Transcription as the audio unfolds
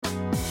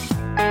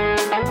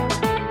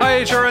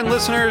HRN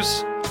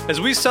listeners.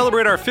 As we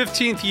celebrate our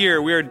 15th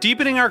year, we are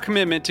deepening our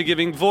commitment to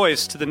giving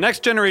voice to the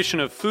next generation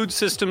of food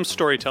systems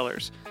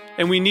storytellers,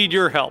 and we need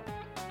your help.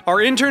 Our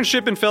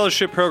internship and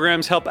fellowship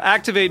programs help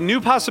activate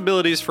new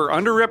possibilities for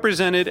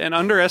underrepresented and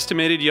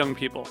underestimated young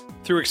people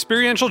through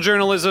experiential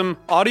journalism,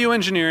 audio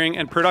engineering,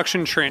 and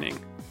production training.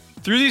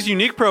 Through these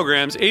unique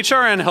programs,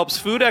 HRN helps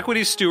food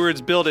equity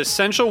stewards build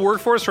essential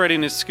workforce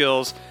readiness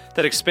skills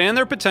that expand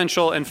their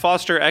potential and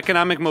foster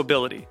economic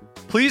mobility.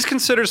 Please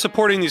consider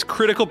supporting these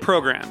critical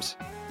programs.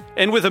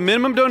 And with a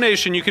minimum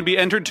donation, you can be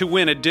entered to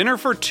win a dinner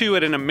for two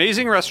at an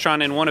amazing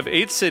restaurant in one of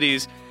 8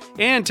 cities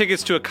and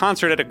tickets to a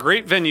concert at a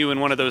great venue in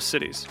one of those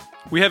cities.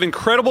 We have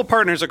incredible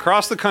partners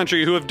across the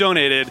country who have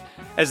donated,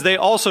 as they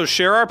also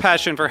share our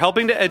passion for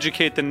helping to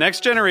educate the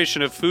next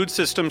generation of food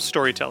systems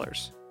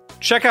storytellers.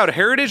 Check out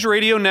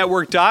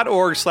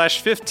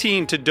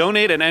heritageradionetwork.org/15 to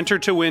donate and enter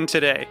to win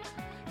today.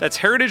 That's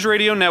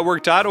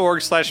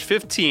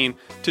heritageradionetwork.org/15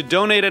 to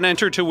donate and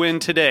enter to win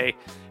today.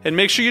 And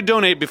make sure you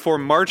donate before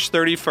March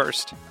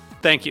 31st.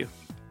 Thank you.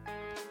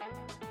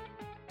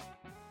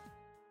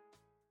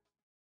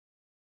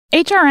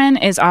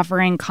 HRN is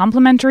offering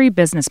complimentary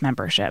business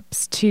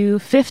memberships to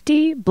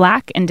 50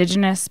 Black,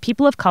 Indigenous,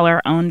 people of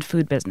color-owned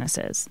food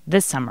businesses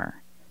this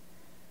summer.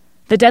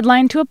 The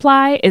deadline to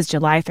apply is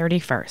July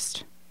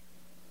 31st.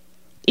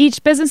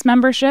 Each business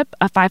membership,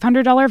 a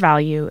 $500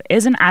 value,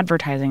 is an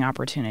advertising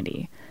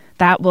opportunity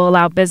that will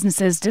allow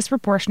businesses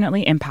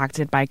disproportionately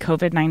impacted by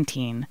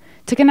COVID-19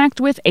 to connect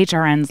with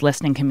HRN's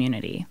listening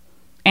community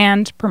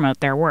and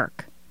promote their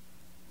work.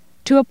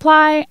 To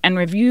apply and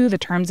review the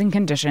terms and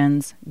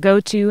conditions, go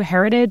to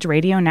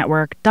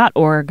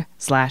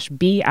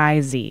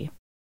heritageradionetwork.org/BIZ.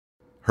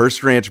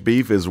 Hearst Ranch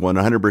beef is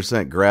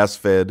 100%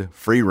 grass-fed,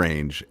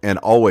 free-range, and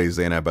always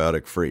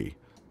antibiotic-free.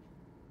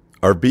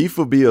 Our beef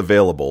will be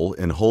available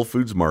in Whole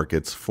Foods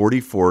Market's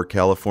 44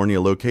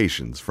 California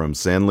locations from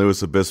San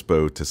Luis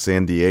Obispo to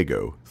San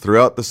Diego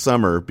throughout the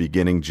summer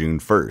beginning June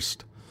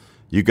 1st.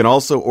 You can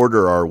also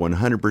order our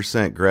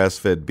 100%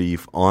 grass-fed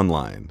beef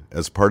online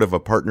as part of a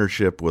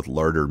partnership with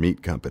Larder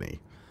Meat Company.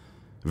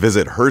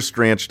 Visit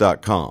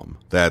HearstRanch.com.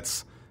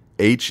 That's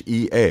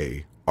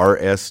HEARST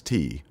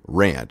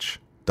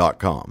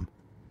ranch.com.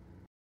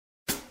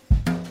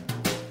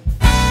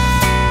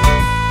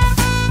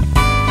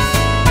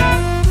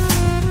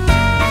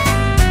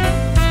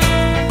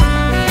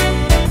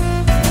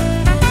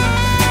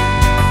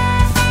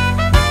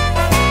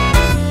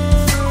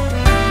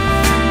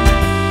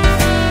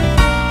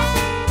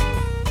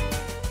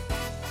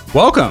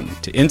 Welcome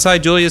to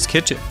Inside Julia's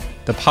Kitchen,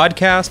 the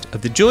podcast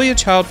of the Julia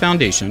Child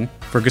Foundation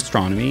for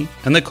Gastronomy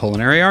and the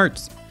Culinary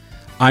Arts.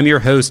 I'm your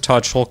host,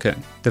 Todd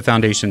Shulkin, the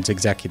Foundation's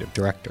Executive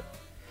Director.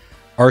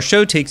 Our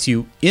show takes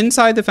you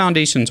inside the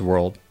Foundation's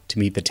world to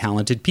meet the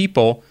talented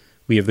people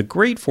we have the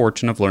great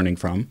fortune of learning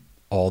from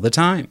all the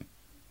time.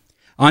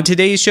 On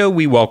today's show,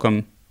 we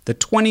welcome the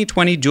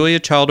 2020 Julia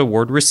Child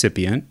Award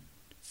recipient,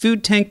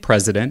 Food Tank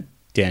President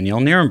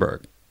Danielle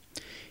Nierenberg.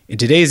 In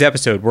today's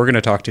episode, we're going to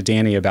talk to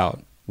Danny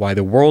about why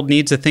the world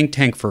needs a think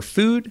tank for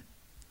food,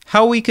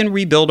 how we can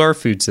rebuild our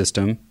food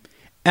system,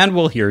 and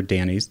we'll hear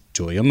Danny's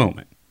Julia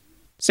moment.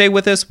 Stay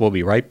with us, we'll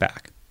be right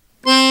back.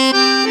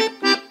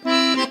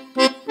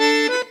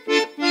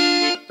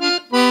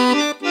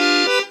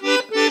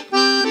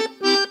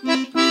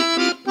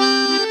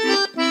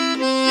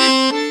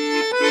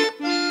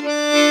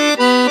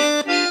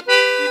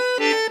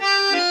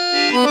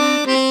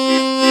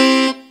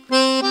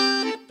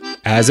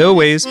 As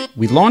always,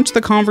 we launch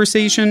the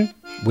conversation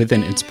with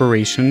an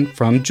inspiration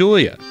from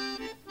Julia.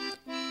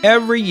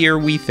 Every year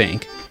we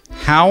think,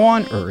 how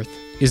on earth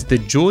is the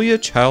Julia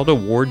Child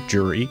Award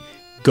jury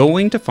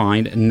going to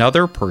find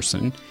another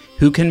person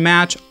who can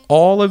match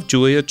all of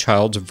Julia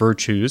Child's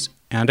virtues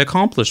and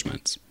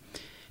accomplishments?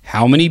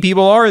 How many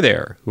people are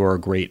there who are a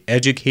great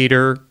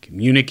educator,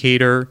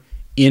 communicator,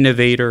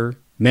 innovator,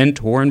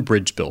 mentor, and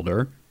bridge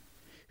builder,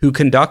 who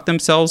conduct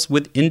themselves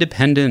with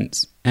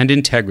independence and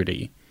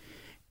integrity,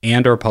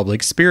 and are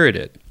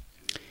public-spirited?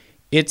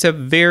 It's a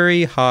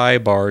very high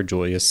bar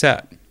Julia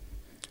set.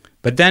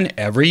 But then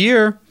every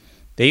year,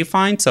 they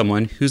find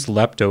someone who's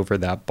leapt over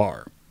that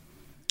bar.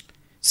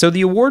 So the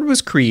award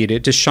was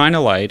created to shine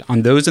a light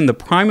on those in the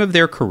prime of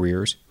their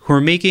careers who are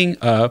making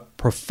a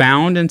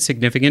profound and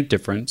significant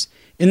difference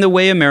in the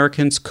way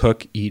Americans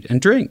cook, eat,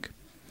 and drink.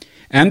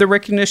 And the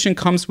recognition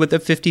comes with a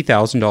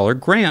 $50,000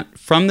 grant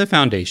from the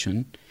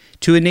foundation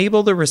to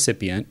enable the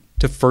recipient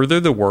to further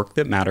the work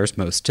that matters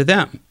most to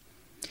them.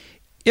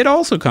 It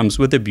also comes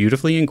with a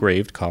beautifully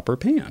engraved copper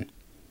pan.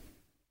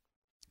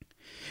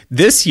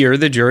 This year,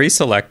 the jury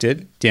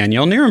selected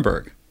Danielle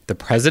Nierenberg, the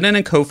president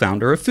and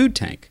co-founder of Food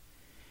Tank.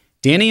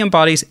 Danny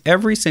embodies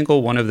every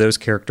single one of those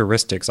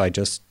characteristics I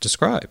just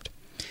described.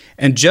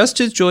 And just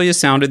as Julia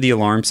sounded the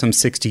alarm some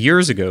 60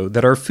 years ago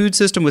that our food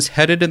system was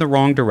headed in the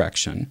wrong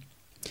direction,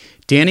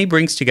 Danny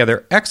brings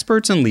together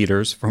experts and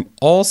leaders from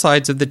all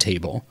sides of the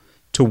table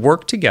to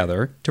work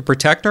together to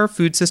protect our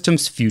food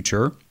system's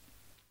future,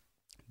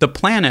 the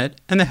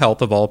planet, and the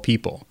health of all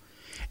people.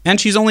 And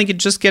she's only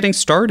just getting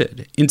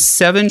started. In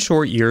 7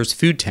 short years,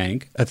 Food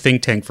Tank, a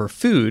think tank for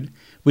food,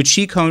 which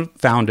she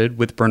co-founded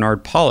with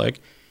Bernard Pollock,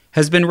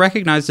 has been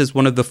recognized as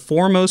one of the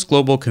foremost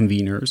global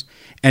conveners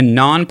and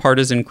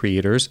nonpartisan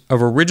creators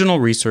of original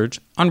research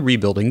on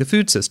rebuilding the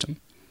food system.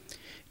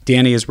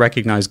 Dani is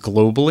recognized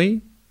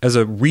globally as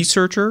a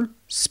researcher,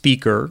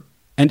 speaker,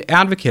 and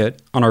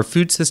advocate on our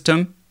food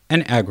system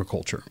and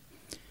agriculture.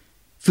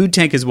 Food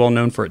Tank is well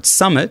known for its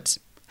summits,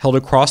 held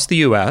across the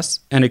U.S.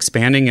 and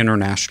expanding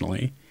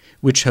internationally,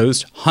 which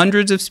host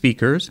hundreds of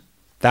speakers,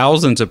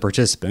 thousands of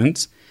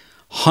participants,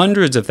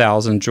 hundreds of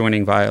thousands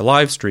joining via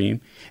live stream,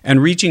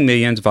 and reaching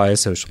millions via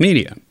social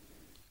media.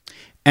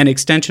 An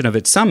extension of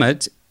its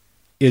summit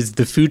is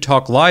the Food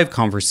Talk Live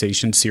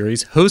conversation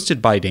series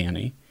hosted by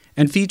Dani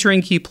and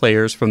featuring key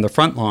players from the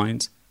front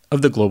lines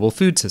of the global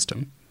food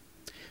system.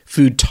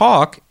 Food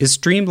Talk is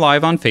streamed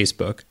live on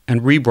Facebook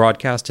and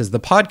rebroadcast as the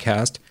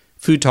podcast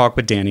Food Talk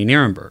with Dani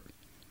Nierenberg.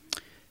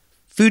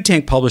 Food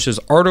Tank publishes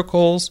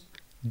articles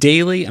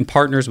daily and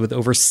partners with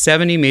over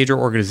 70 major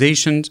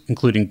organizations,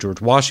 including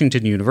George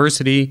Washington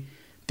University,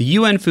 the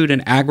UN Food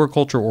and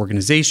Agriculture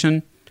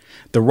Organization,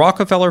 the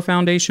Rockefeller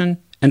Foundation,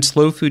 and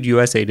Slow Food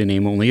USA, to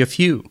name only a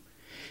few.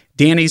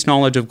 Dani's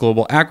knowledge of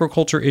global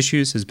agriculture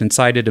issues has been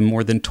cited in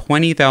more than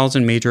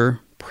 20,000 major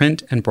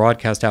print and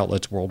broadcast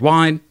outlets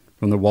worldwide,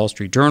 from the Wall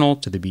Street Journal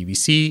to the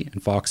BBC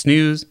and Fox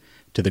News,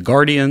 to The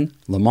Guardian,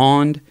 Le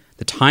Monde,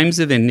 the Times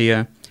of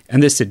India,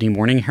 and the Sydney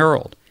Morning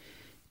Herald.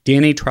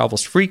 Dani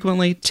travels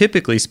frequently,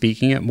 typically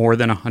speaking at more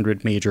than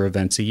 100 major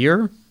events a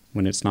year,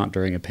 when it's not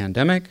during a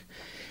pandemic.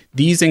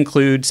 These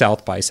include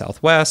South by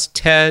Southwest,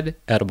 TED,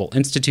 Edible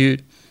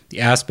Institute,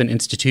 the Aspen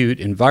Institute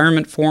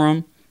Environment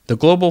Forum, the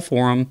Global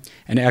Forum,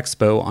 an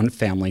expo on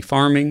family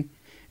farming,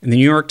 and the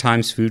New York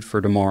Times Food for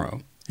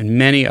Tomorrow, and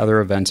many other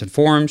events and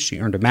forums. She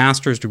earned a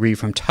master's degree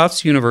from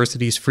Tufts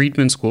University's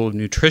Friedman School of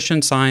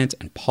Nutrition Science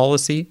and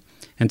Policy,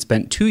 and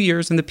spent 2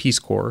 years in the Peace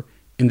Corps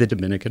in the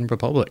Dominican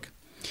Republic.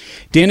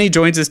 Dani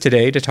joins us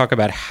today to talk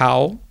about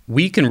how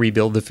we can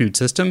rebuild the food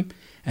system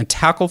and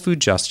tackle food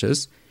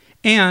justice,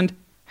 and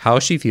how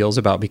she feels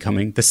about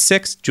becoming the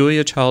 6th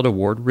Julia Child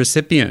Award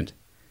recipient.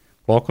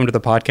 Welcome to the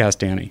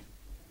podcast, Dani.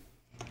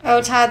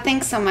 Oh, Todd,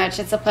 thanks so much.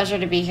 It's a pleasure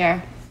to be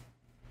here.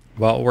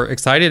 Well, we're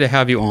excited to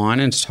have you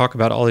on and to talk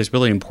about all these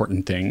really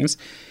important things.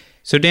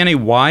 So, Dani,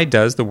 why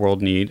does the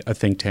world need a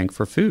think tank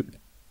for food?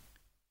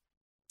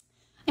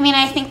 I mean,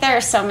 I think there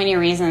are so many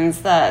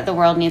reasons the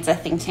world needs a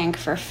think tank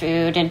for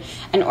food, and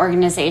an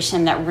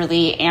organization that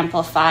really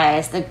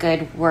amplifies the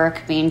good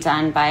work being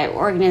done by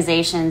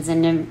organizations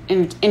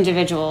and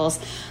individuals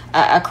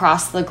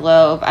across the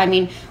globe. I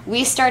mean,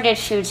 we started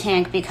Food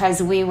Tank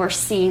because we were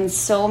seeing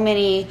so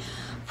many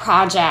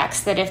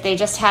projects that if they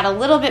just had a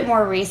little bit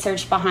more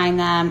research behind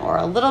them, or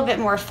a little bit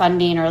more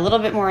funding, or a little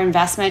bit more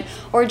investment,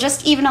 or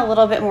just even a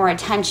little bit more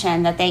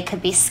attention, that they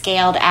could be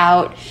scaled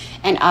out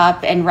and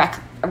up and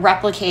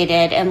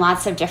replicated in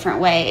lots of different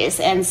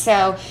ways. And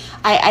so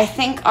I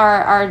think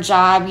our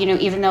job,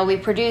 even though we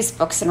produce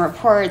books and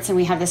reports and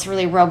we have this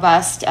really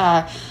robust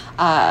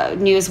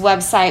news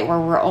website where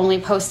we're only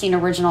posting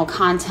original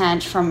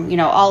content from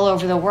all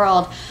over the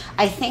world,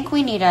 I think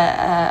we need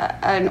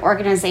an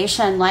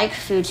organization like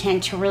Food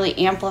Tank to really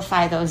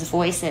amplify those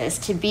voices,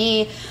 to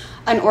be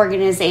an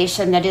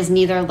organization that is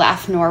neither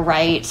left nor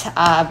right,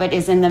 but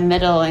is in the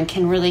middle and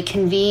can really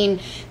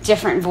convene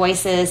different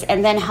voices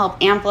and then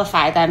help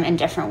amplify them in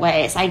different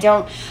ways. I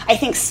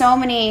think so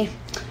many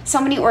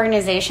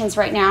organizations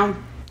right now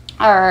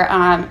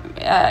are,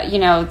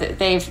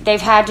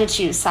 they've had to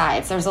choose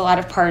sides. There's a lot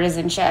of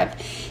partisanship.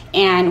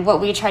 And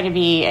what we try to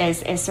be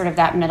is sort of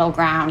that middle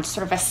ground,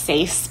 sort of a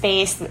safe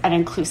space, an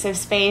inclusive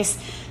space,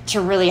 to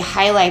really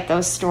highlight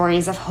those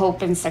stories of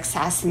hope and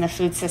success in the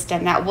food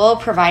system that will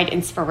provide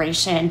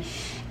inspiration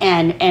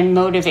and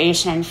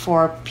motivation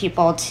for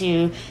people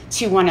to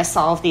want to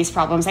solve these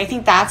problems. I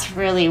think that's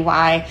really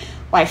why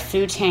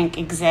Food Tank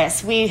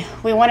exists. We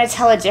want to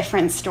tell a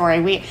different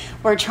story.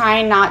 We're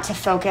trying not to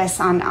focus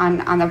on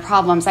the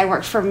problems. I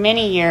worked for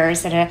many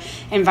years at an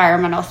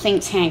environmental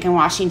think tank in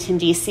Washington,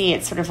 D.C.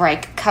 It's sort of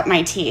like cut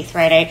my teeth,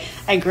 right?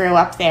 I grew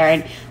up there,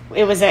 and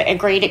it was a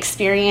great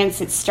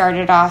experience. It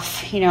started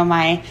off,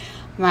 my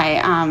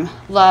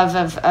love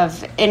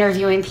of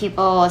interviewing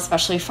people,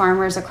 especially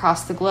farmers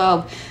across the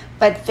globe.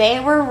 But they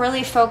were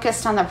really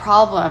focused on the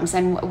problems,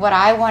 and what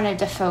I wanted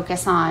to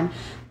focus on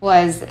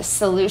was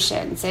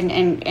solutions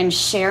and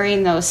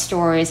sharing those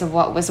stories of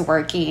what was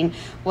working,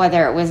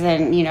 whether it was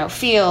in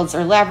fields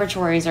or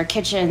laboratories or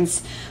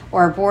kitchens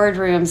or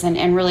boardrooms,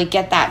 and really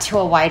get that to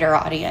a wider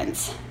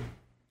audience.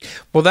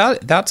 Well,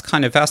 that's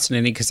kind of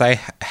fascinating, because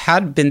I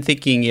had been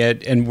thinking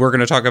it, and we're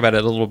going to talk about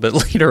it a little bit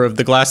later, of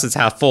the glass is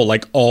half full,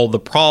 like all the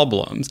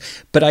problems.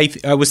 But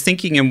I was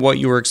thinking in what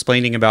you were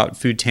explaining about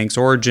Food Tank's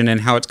origin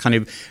and how it's kind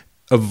of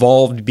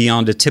evolved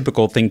beyond a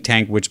typical think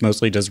tank, which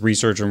mostly does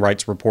research and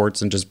writes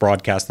reports and just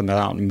broadcasts them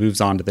out and moves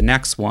on to the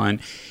next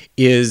one,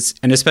 is,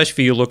 and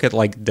especially if you look at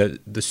like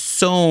the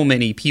so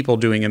many people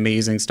doing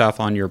amazing stuff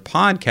on your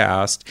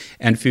podcast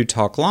and Food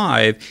Talk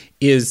Live,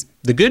 is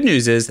the good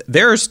news is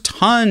there's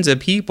tons of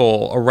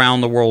people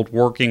around the world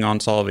working on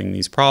solving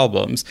these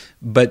problems.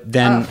 But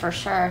then, for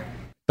sure.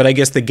 But I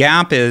guess the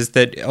gap is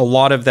that a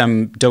lot of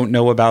them don't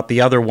know about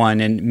the other one,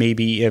 and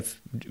maybe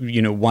if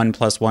 1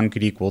 + 1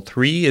 could equal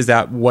 3, is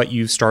that what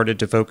you've started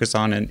to focus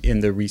on in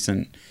the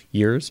recent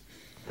years?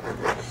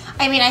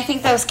 I mean, I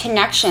think those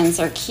connections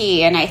are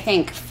key, and I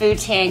think Food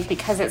Tank,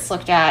 because it's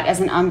looked at as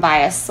an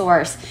unbiased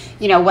source,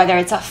 whether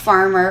it's a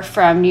farmer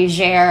from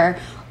Niger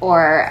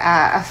or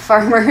a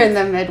farmer in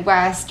the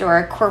Midwest or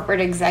a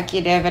corporate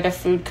executive at a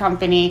food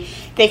company,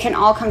 they can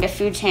all come to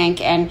Food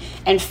Tank and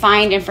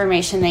find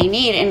information they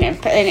need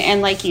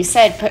and like you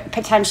said,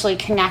 potentially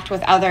connect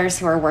with others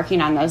who are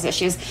working on those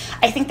issues.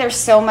 I think there's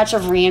so much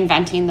of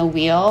reinventing the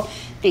wheel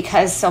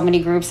because so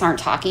many groups aren't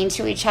talking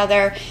to each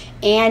other,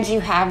 and you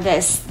have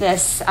this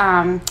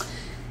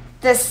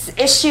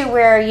issue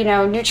where,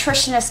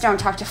 nutritionists don't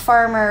talk to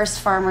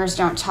farmers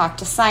don't talk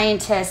to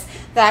scientists,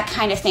 that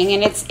kind of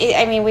thing.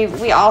 And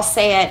we all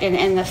say it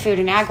in the food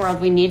and ag world,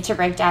 we need to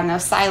break down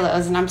those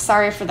silos. And I'm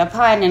sorry for the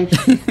pun, and,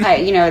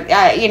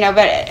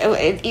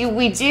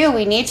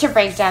 we need to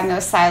break down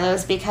those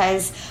silos,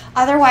 because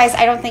otherwise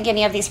I don't think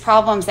any of these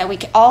problems that we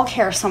all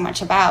care so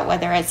much about,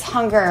 whether it's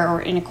hunger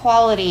or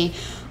inequality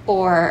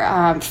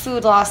or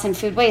food loss and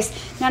food waste,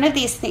 none of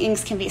these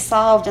things can be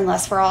solved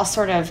unless we're all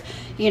sort of,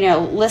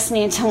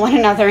 listening to one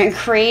another and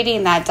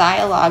creating that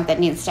dialogue that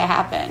needs to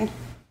happen.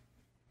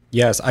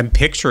 Yes, I'm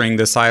picturing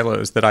the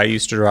silos that I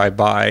used to drive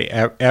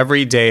by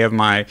every day of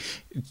my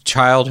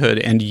childhood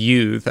and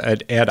youth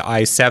at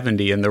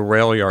I-70 in the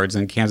rail yards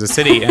in Kansas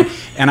City.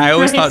 And I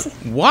always thought,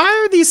 why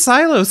are these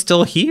silos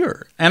still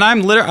here? And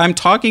I'm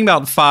talking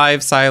about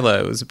 5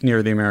 silos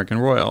near the American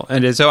Royal.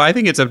 And so I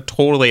think it's a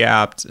totally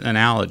apt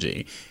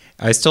analogy.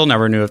 I still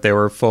never knew if they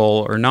were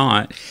full or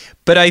not.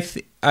 But I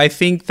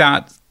think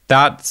that's,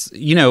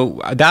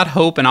 that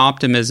hope and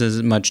optimism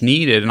is much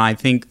needed. And I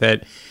think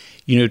that,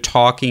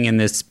 talking in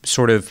this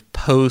sort of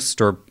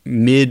post or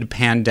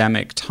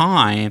mid-pandemic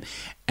time,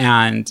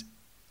 and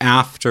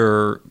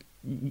after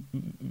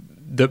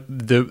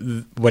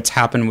the what's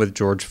happened with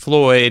George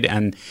Floyd,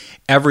 and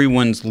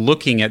everyone's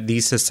looking at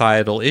these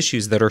societal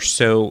issues that are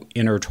so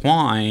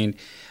intertwined,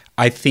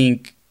 I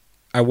think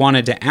I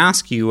wanted to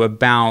ask you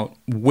about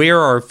where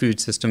our food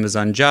system is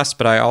unjust,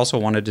 but I also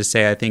wanted to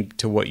say, I think,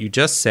 to what you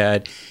just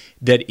said,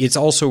 that it's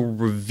also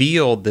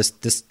revealed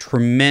this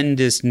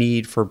tremendous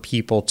need for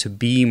people to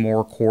be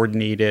more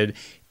coordinated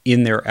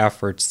in their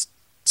efforts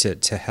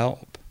to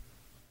help.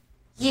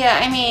 Yeah,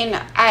 I mean,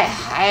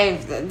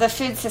 the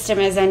food system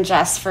is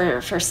unjust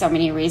for so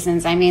many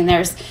reasons. I mean,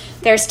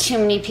 there's too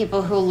many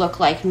people who look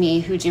like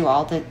me who do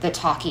all the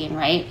talking,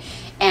 right?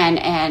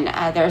 And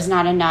there's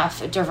not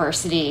enough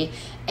diversity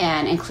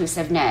and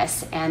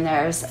inclusiveness, and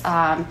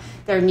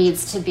there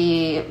needs to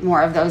be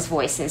more of those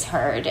voices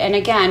heard. And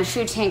again,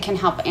 Food Tank can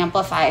help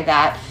amplify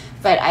that,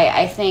 but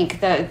I think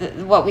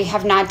what we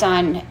have not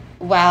done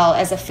well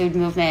as a food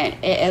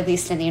movement, at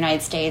least in the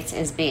United States,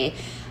 is be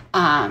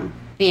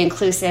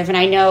inclusive. And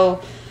I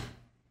know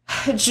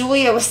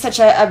Julia was such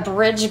a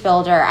bridge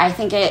builder. I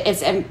think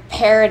it's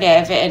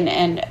imperative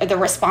and the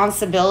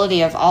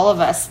responsibility of all of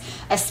us,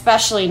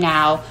 especially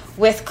now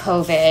with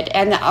COVID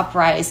and the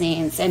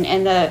uprisings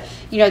and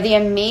the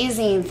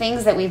amazing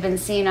things that we've been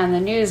seeing on the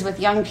news with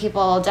young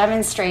people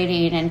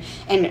demonstrating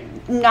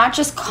and not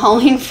just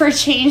calling for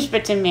change,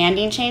 but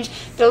demanding change.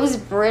 Those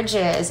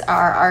bridges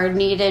are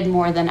needed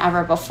more than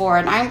ever before.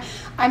 And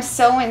I'm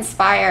so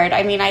inspired.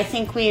 I mean, I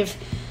think we've,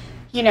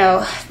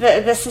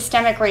 the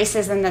systemic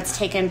racism that's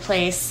taken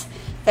place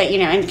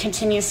and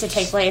continues to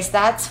take place,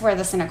 that's where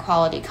this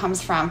inequality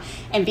comes from.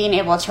 And being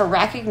able to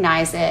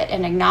recognize it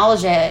and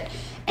acknowledge it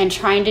and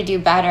trying to do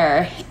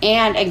better,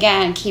 and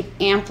again, keep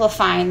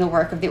amplifying the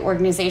work of the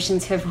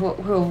organizations who have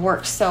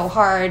worked so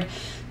hard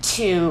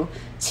to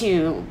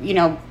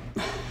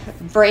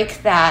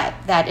break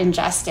that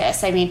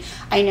injustice. I mean,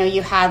 I know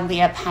you had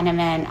Leah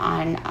Penniman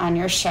on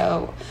your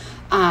show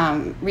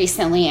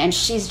recently, and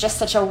she's just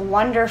such a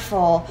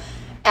wonderful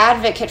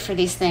advocate for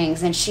these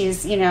things, and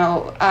she's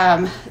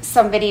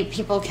somebody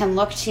people can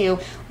look to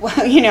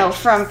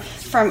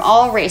from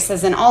all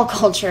races and all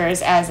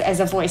cultures as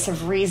a voice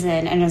of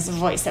reason and as a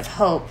voice of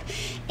hope,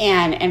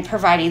 and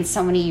providing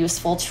so many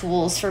useful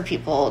tools for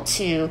people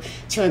to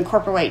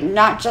incorporate,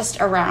 not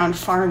just around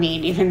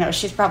farming, even though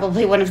she's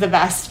probably one of the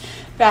best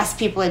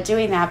people at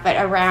doing that, but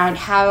around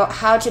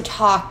how to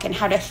talk and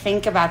how to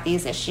think about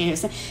these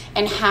issues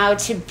and how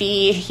to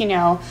be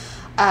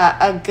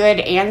a good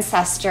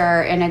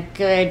ancestor and a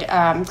good,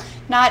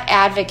 not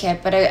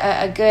advocate, but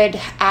a good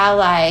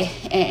ally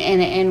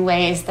in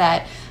ways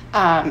that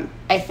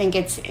I think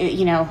it's,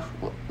 a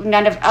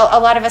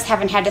lot of us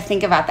haven't had to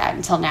think about that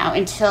until now,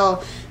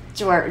 until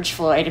George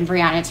Floyd and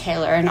Breonna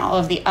Taylor and all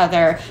of the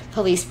other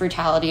police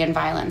brutality and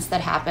violence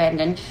that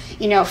happened. And,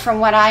 from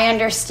what I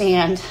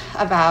understand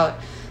about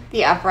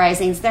the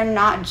uprisings, they're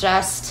not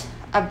just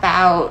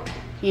about,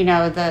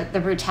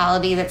 the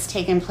brutality that's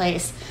taken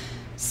place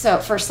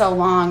for so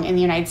long in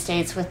the United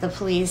States with the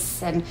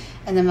police and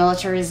the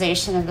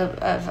militarization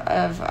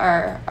of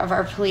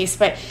our police,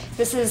 but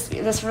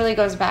this really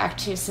goes back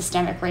to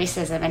systemic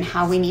racism and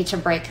how we need to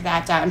break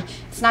that down.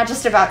 It's not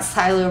just about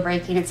silo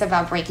breaking; it's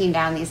about breaking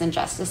down these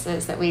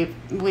injustices that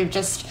we've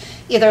just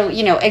either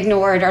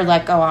ignored or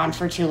let go on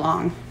for too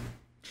long.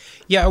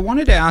 Yeah, I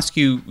wanted to ask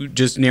you,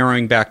 just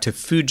narrowing back to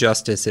food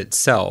justice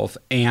itself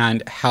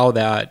and how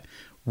that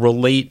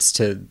relates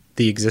to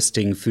the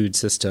existing food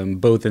system,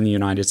 both in the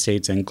United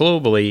States and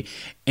globally.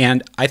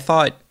 And I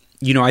thought,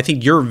 I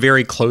think you're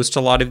very close to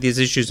a lot of these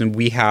issues, and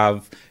we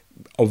have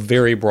a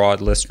very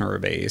broad listener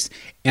base.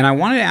 And I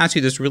wanted to ask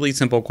you this really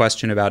simple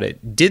question about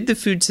it. Did the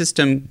food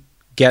system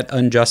get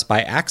unjust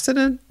by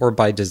accident or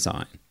by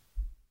design?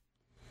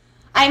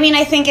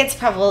 I think it's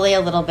probably a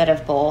little bit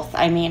of both.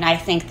 I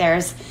think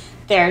there's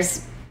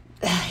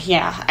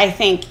I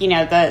think,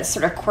 the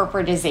sort of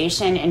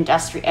corporatization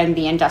and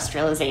the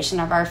industrialization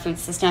of our food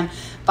system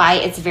by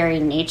its very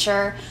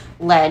nature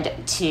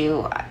led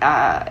to,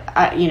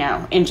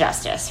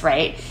 injustice,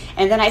 right?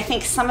 And then I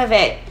think some of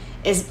it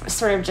is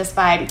sort of just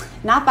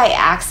not by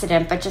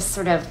accident, but just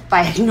sort of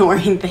by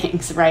ignoring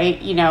things, right?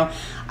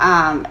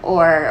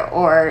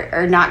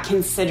 Or not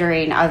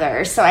considering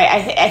others. So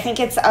I think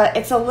it's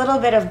a little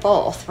bit of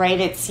both,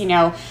 right? It's,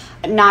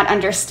 not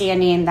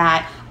understanding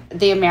that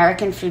the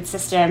American food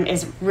system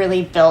is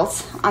really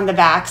built on the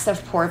backs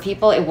of poor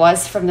people. It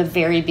was from the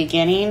very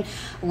beginning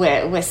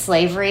with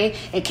slavery.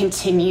 It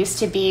continues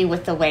to be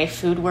with the way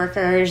food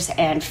workers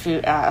and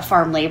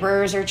farm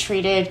laborers are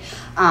treated,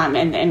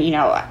 and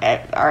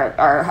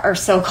our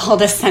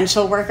so-called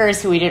essential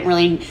workers who we didn't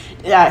really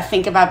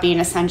think about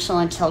being essential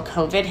until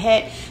COVID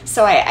hit.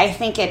 So I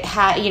think it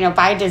had,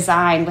 by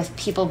design, with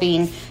people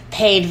being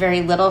paid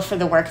very little for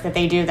the work that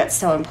they do that's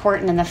so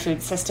important in the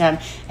food system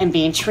and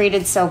being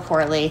treated so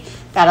poorly,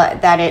 that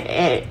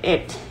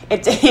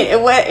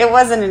it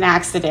wasn't an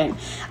accident,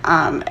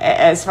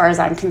 as far as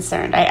I'm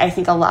concerned. I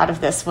think a lot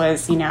of this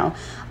was,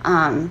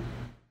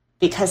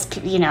 because,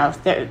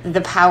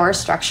 the power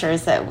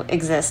structures that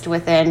exist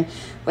within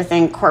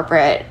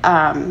corporate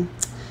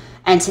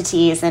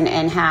entities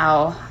and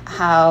how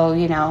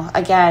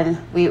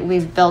again,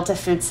 we've built a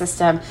food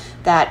system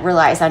that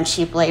relies on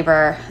cheap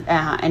labor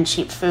and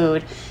cheap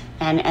food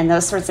and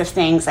those sorts of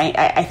things.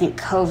 I think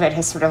COVID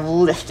has sort of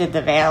lifted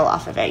the veil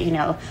off of it.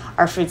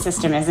 Our food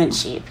system isn't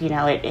cheap.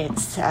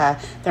 It's there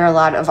are a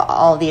lot of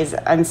all these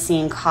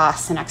unseen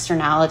costs and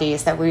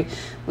externalities that we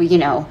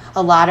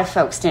a lot of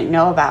folks didn't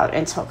know about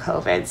until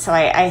COVID. So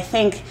I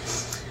think,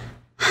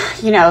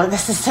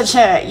 this is such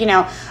a,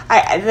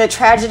 the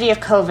tragedy of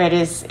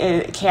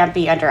COVID can't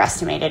be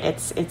underestimated.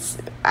 It's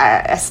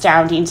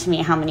astounding to me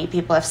how many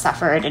people have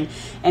suffered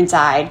and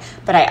died.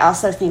 But I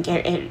also think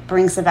it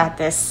brings about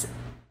this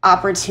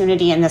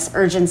opportunity and this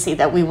urgency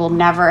that we will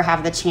never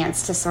have the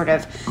chance to sort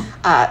of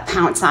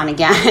pounce on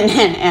again.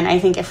 And I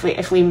think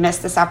if we miss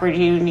this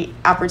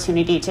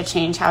opportunity to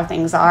change how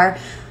things are,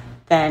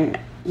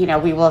 then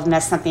we will have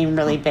missed something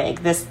really big.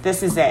 This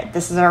is it.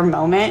 This is our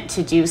moment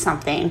to do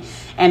something,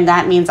 and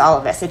that means all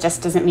of us. It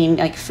just doesn't mean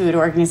like food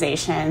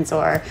organizations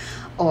or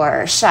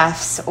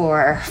chefs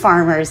or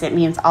farmers. It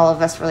means all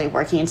of us really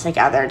working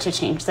together to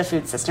change the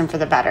food system for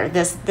the better.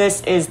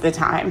 This is the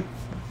time.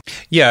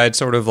 Yeah, it's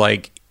sort of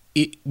like,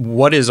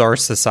 what does our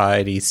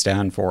society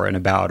stand for and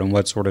about, and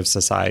what sort of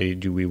society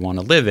do we want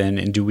to live in?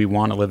 And do we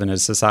want to live in a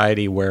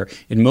society where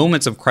in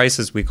moments of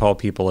crisis we call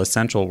people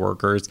essential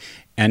workers,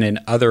 and in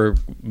other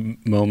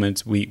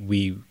moments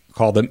we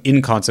call them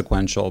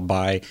inconsequential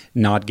by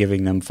not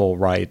giving them full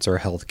rights or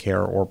health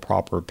care or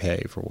proper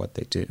pay for what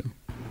they do?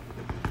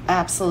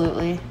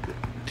 Absolutely.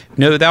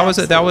 No, that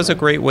was a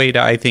great way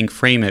to, I think,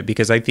 frame it,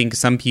 because I think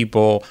some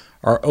people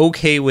are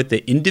okay with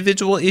the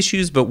individual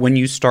issues, but when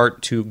you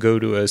start to go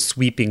to a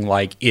sweeping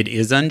like it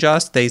is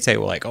unjust, they say,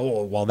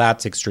 well,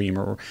 that's extreme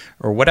or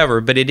whatever,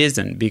 but it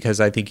isn't,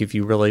 because I think if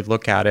you really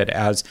look at it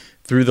as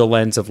through the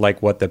lens of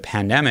like what the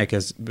pandemic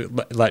has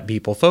let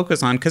people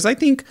focus on, because I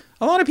think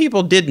a lot of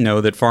people did know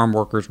that farm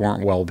workers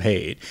weren't well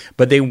paid,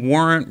 but they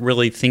weren't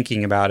really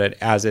thinking about it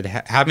as it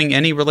having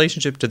any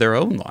relationship to their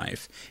own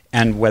life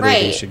and whether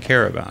they should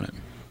care about it.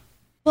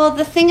 Well,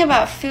 the thing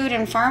about food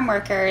and farm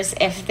workers,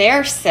 if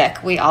they're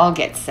sick, we all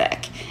get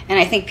sick. And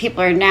I think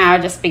people are now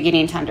just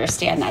beginning to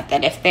understand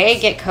that if they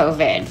get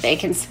COVID, they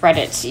can spread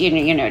it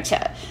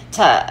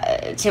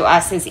to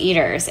us as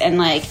eaters. And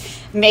like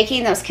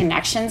making those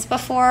connections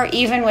before,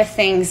 even with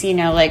things,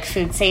 like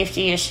food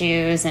safety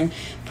issues and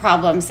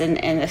problems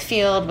in the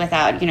field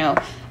without,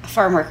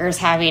 farm workers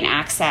having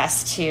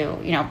access to,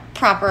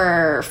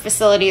 proper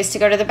facilities to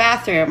go to the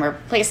bathroom or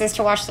places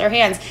to wash their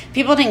hands.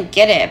 People didn't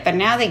get it, but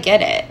now they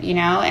get it,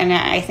 and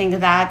I think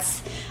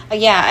that's,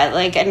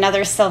 like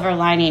another silver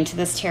lining to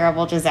this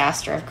terrible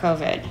disaster of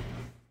COVID.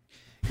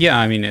 Yeah,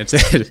 I mean,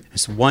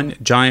 it's one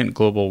giant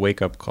global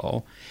wake-up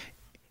call.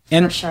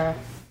 And for sure.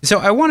 So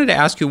I wanted to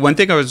ask you, one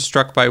thing I was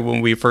struck by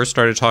when we first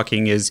started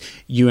talking is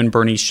you and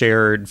Bernie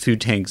shared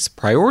Food Tank's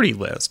priority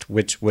list,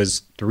 which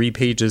was 3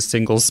 pages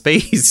single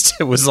spaced.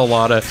 It was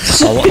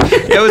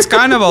it was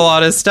kind of a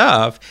lot of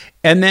stuff.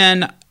 And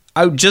then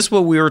just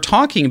what we were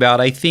talking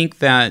about, I think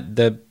that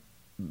the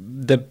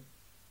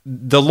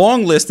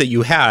long list that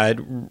you had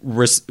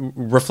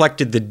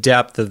reflected the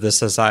depth of the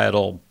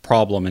societal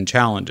problem and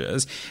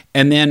challenges.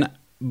 And then,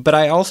 but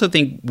I also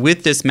think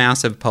with this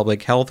massive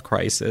public health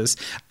crisis,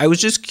 I was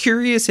just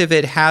curious if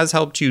it has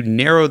helped you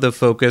narrow the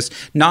focus,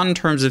 not in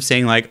terms of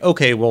saying like,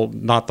 okay, well,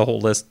 not the whole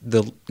list,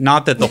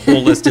 not that the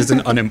whole list isn't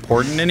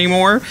unimportant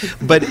anymore,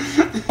 but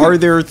are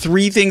there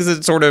 3 things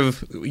that sort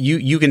of,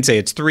 you can say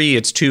it's 3,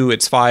 it's 2,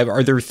 it's 5.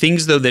 Are there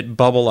things though that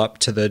bubble up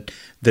to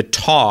the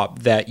top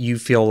that you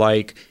feel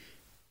like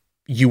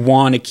you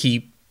want to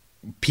keep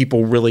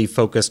people really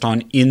focused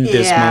on in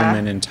this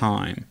moment in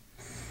time?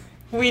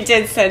 We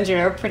did send you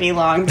a pretty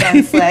long,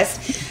 dense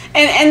list.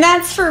 And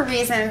that's for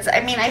reasons.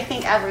 I mean, I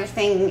think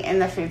everything in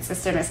the food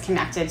system is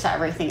connected to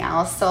everything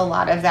else. So a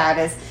lot of that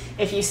is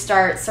if you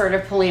start sort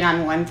of pulling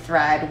on one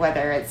thread,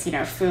 whether it's,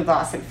 food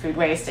loss and food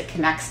waste, it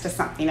connects to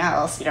something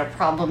else,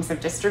 problems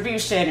of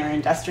distribution or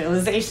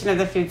industrialization of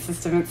the food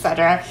system, et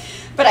cetera.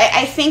 But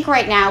I think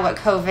right now what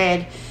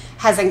COVID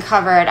has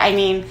uncovered, I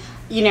mean,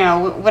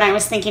 when I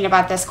was thinking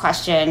about this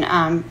question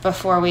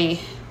before we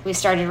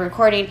started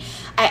recording,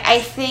 I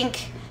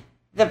think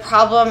the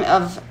problem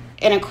of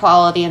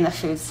inequality in the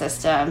food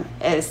system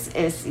is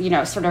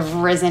sort of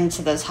risen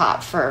to the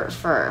top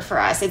for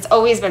us. It's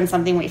always been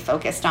something we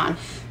focused on,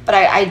 but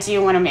I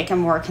do want to make a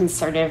more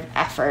concerted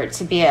effort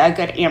to be a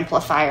good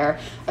amplifier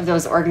of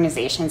those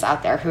organizations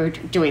out there who are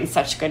doing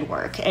such good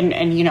work and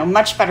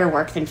much better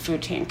work than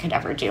Food Tank could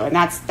ever do. And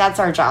that's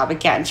our job,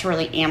 again, to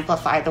really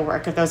amplify the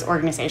work of those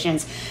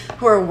organizations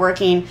who are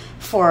working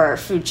for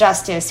food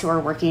justice, who are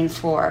working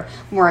for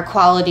more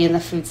equality in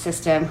the food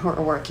system, who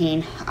are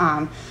working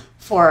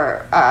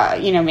for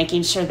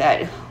making sure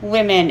that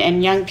women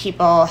and young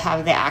people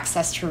have the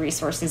access to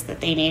resources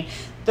that they need.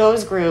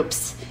 Those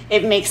groups,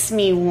 it makes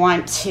me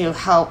want to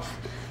help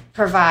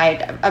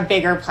provide a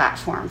bigger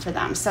platform for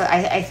them. So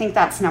I think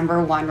that's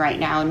number one right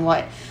now, and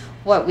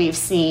what we've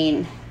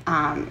seen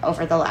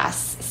over the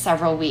last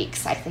several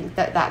weeks. I think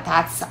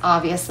that's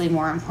obviously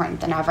more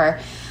important than ever.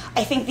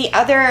 I think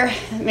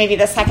maybe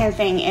the second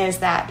thing is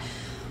that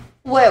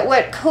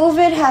what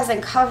COVID has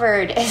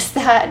uncovered is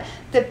that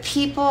the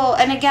people,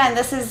 and again,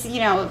 this is,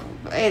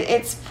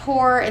 it's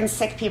poor and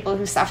sick people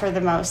who suffer the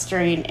most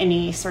during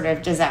any sort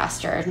of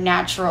disaster,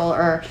 natural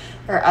or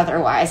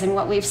otherwise. And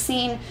what we've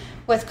seen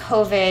with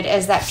COVID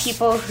is that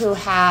people who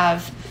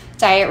have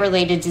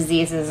diet-related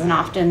diseases, and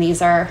often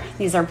these are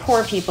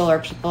poor people or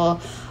people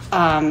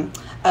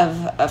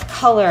of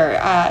color,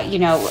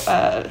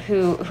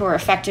 who are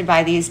affected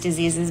by these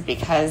diseases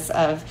because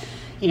of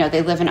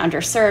they live in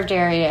underserved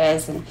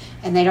areas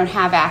and they don't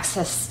have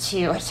access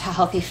to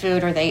healthy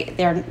food, or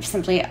they're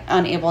simply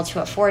unable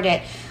to afford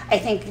it. I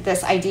think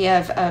this idea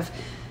of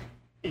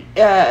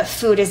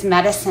food as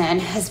medicine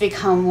has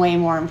become way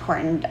more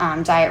important.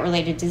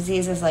 Diet-related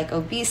diseases like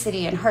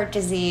obesity and heart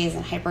disease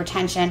and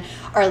hypertension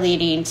are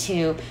leading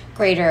to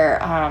greater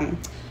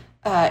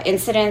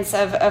incidence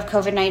of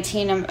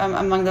COVID-19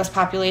 among those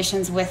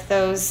populations with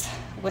those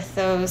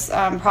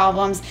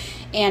problems,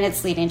 and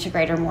it's leading to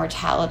greater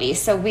mortality.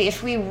 So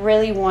if we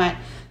really want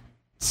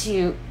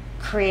to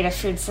create a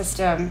food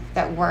system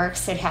that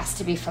works, it has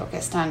to be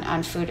focused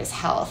on food as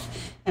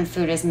health and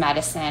food as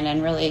medicine,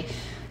 and really,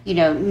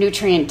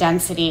 nutrient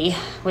density,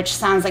 which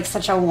sounds like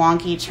such a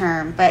wonky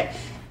term, but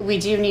we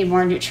do need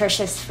more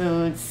nutritious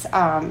foods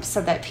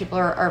so that people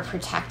are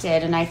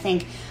protected. And I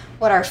think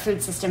what our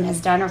food system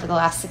has done over the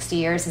last 60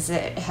 years is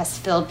it has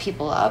filled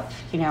people up.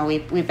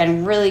 We've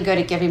been really good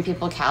at giving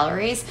people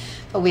calories,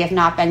 but we have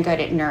not been good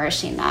at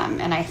nourishing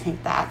them. And I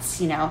think that's,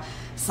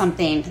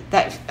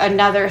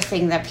 another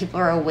thing that people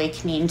are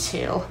awakening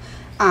to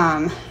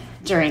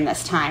during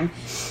this time.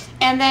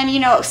 And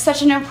then,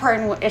 such an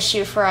important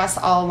issue for us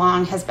all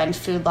along has been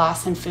food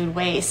loss and food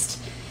waste.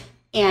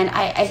 And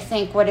I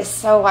think what is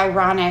so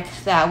ironic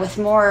that with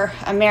more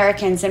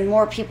Americans and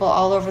more people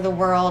all over the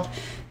world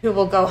who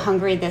will go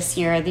hungry this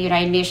year, the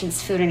United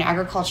Nations Food and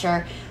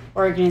Agriculture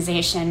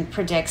Organization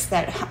predicts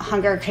that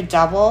hunger could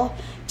double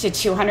to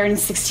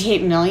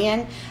 268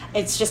 million.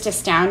 It's just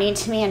astounding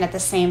to me. And at the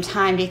same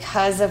time,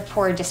 because of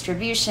poor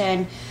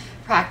distribution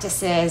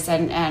practices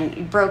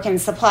and broken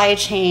supply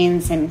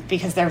chains, and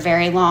because they're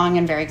very long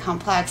and very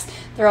complex,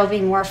 there will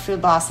be more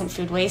food loss and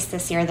food waste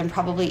this year than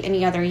probably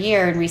any other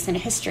year in recent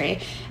history.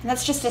 And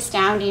that's just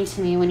astounding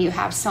to me when you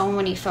have so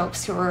many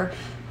folks who are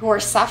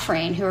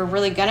suffering, who are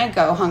really going to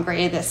go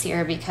hungry this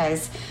year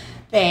because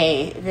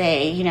they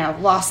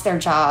lost their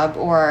job,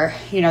 or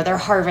their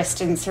harvest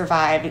didn't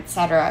survive,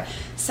 etc.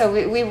 So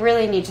we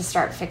really need to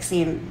start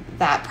fixing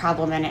that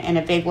problem in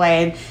a big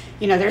way.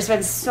 And there's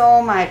been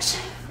so much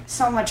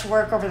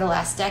work over the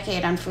last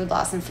decade on food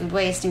loss and food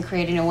waste and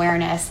creating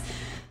awareness.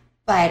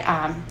 But,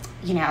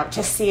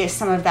 to see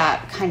some of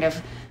that kind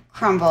of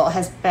crumble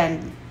has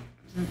been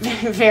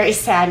very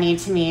saddening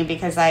to me,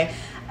 because I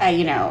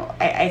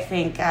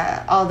think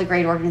all the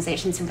great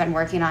organizations who've been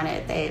working on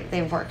it,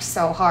 they've worked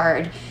so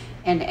hard,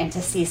 and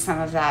to see some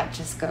of that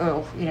just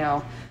go,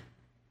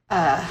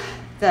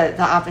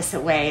 the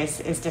opposite way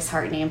is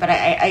disheartening. But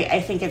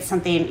I think it's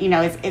something,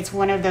 it's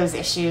one of those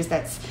issues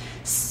that's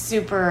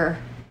super,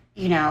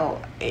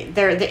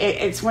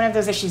 it's one of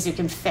those issues you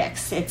can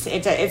fix.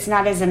 It's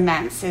not as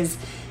immense as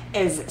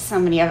so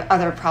many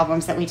other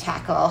problems that we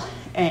tackle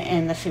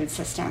in the food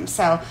system.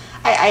 So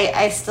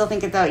I still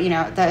think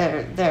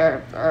that,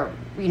 there are,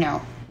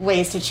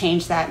 ways to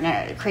change that,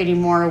 and creating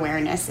more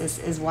awareness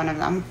is one of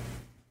them.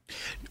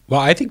 Well,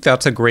 I think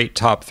that's a great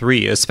top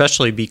three,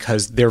 especially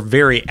because they're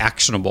very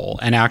actionable.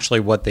 And actually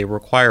what they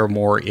require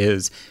more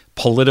is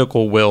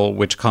political will,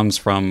 which comes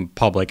from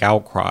public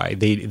outcry.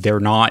 They're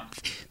not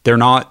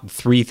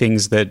three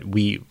things that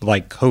we,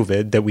 like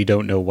COVID, that we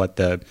don't know what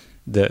the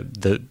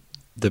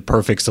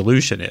perfect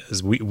solution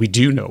is. We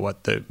do know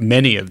what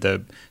many of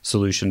the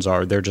solutions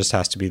are. There just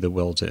has to be the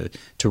will to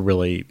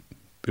really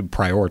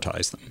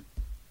prioritize them.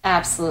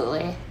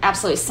 Absolutely.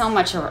 So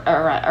much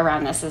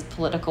around this is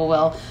political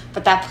will,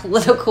 but that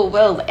political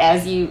will,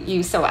 as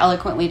you so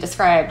eloquently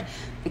described,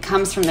 it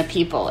comes from the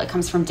people. It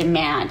comes from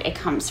demand. It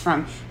comes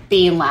from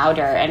being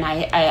louder. And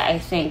I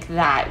think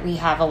that we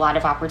have a lot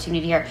of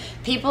opportunity here.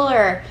 People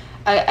are,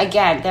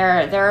 again,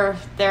 their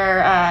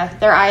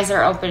eyes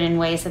are open in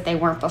ways that they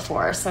weren't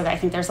before. So I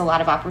think there's a lot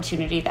of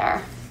opportunity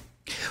there.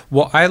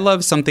 Well, I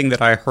love something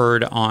that I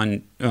heard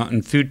on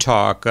Food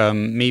Talk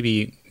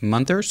maybe a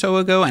month or so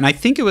ago, and I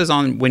think it was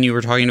on when you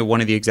were talking to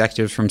one of the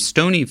executives from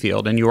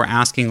Stonyfield, and you were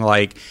asking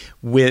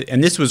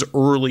and this was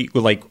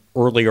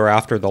earlier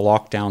after the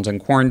lockdowns and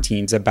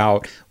quarantines,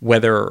 about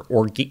whether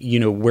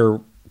where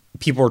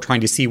people were trying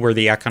to see where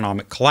the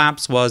economic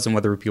collapse was, and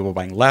whether people were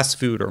buying less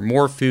food or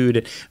more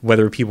food,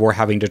 whether people were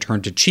having to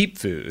turn to cheap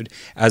food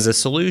as a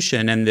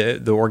solution. And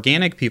the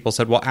organic people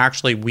said, well,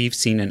 actually, we've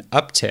seen an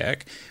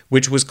uptick,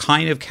 which was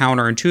kind of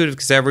counterintuitive,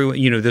 because everyone,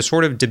 the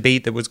sort of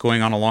debate that was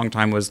going on a long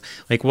time was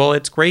like, well,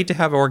 it's great to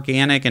have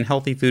organic and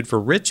healthy food for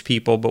rich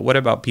people, but what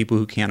about people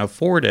who can't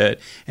afford it?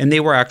 And they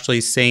were actually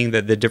saying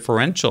that the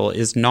differential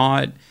is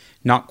not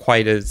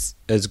quite as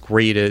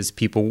great as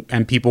people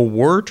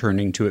were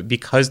turning to it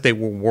because they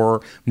were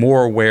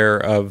more aware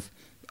of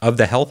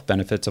the health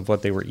benefits of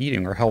what they were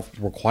eating, or health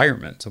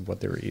requirements of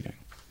what they were eating.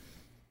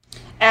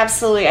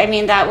 Absolutely. I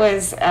mean, that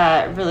was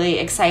really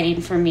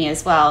exciting for me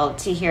as well,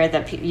 to hear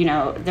that,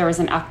 there was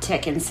an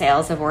uptick in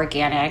sales of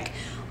organic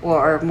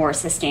or more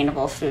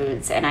sustainable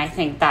foods. And I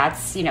think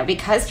that's,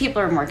 because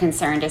people are more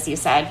concerned, as you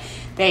said,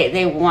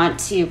 they want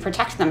to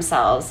protect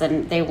themselves,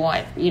 and they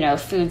want,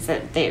 foods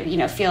that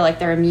they, feel like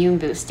they're immune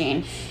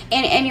boosting.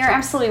 And you're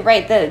absolutely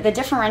right. The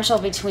differential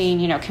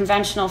between,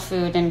 conventional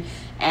food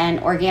and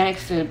organic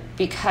food,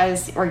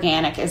 because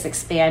organic is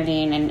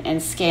expanding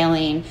and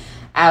scaling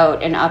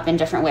out and up in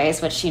different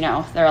ways, which,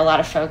 there are a lot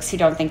of folks who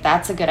don't think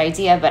that's a good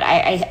idea. But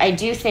I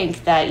do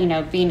think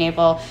that, being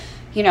able,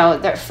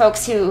 the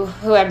folks who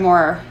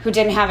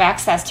didn't have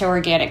access to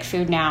organic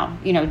food now,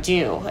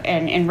 do,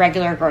 and in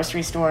regular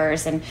grocery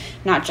stores, and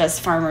not just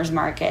farmers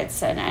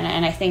markets. And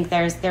I think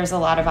there's a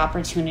lot of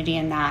opportunity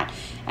in that,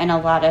 and a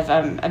lot of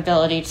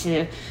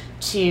ability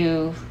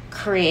to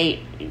create,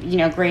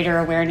 greater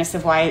awareness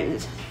of why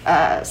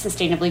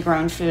sustainably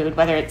grown food,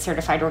 whether it's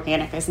certified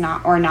organic is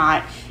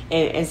not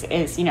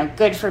is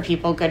good for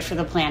people, good for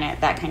the planet,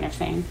 that kind of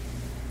thing.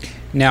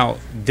 Now,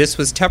 this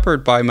was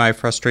tempered by my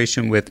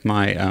frustration with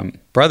my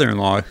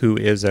brother-in-law, who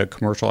is a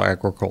commercial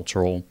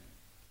agricultural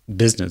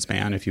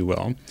businessman, if you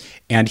will.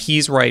 And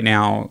he's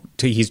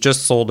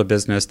just sold a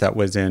business that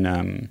was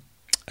in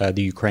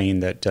the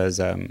Ukraine that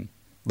does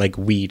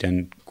wheat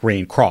and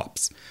grain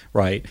crops,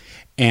 right?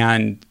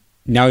 And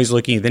now he's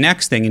looking at the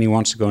next thing, and he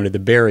wants to go into the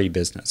berry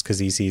business because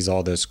he sees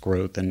all this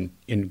growth in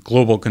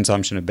global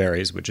consumption of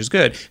berries, which is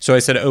good. So I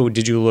said, oh,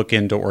 did you look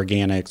into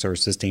organics or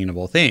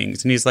sustainable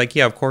things? And he's like,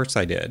 yeah, of course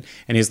I did.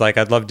 And he's like,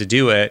 I'd love to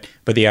do it,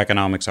 but the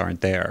economics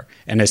aren't there.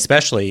 And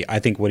especially, I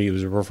think what he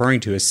was referring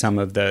to is some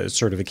of the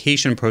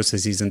certification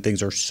processes and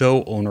things are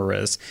so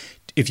onerous.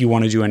 If you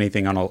want to do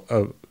anything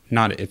on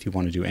not if you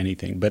want to do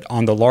anything, but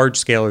on the large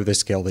scale or the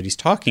scale that he's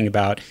talking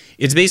about,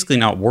 it's basically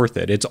not worth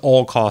it. It's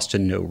all cost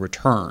and no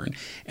return.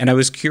 And I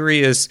was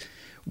curious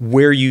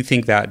where you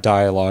think that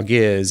dialogue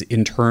is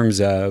in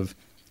terms of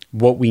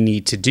what we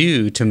need to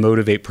do to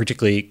motivate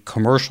particularly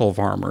commercial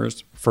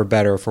farmers, for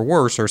better or for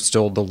worse, are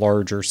still the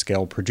larger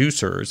scale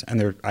producers. And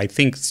they're, I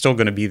think, still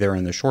going to be there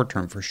in the short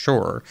term for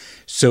sure.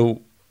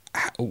 So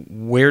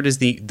where does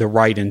the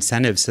right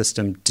incentive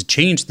system to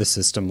change the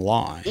system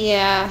lie?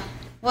 Yeah.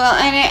 Well,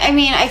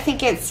 I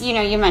think it's,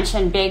 you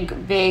mentioned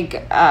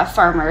big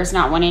farmers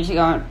not wanting to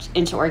go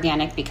into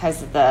organic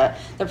because the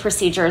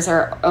procedures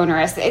are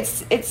onerous.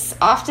 It's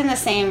often the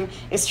same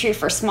is true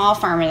for small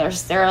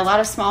farmers. There are a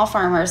lot of small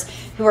farmers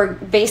who are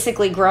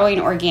basically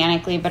growing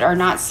organically but are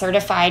not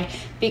certified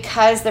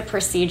because the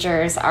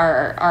procedures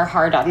are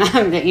hard on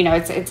them.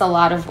 It's a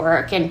lot of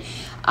work. And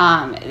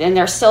And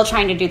they're still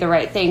trying to do the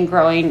right thing,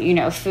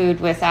 growing, food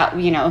without,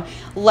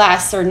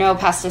 less or no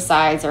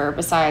pesticides or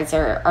herbicides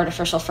or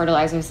artificial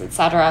fertilizers, et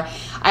cetera.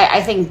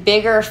 I think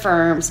bigger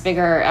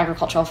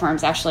agricultural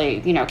firms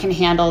actually, can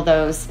handle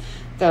those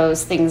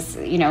things,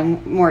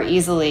 more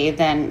easily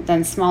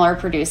than smaller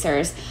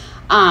producers.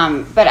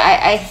 But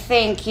I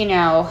think,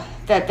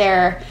 that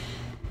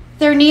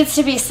there needs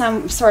to be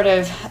some sort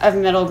of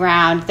middle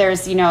ground.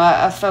 There's,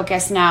 a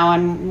focus now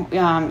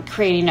on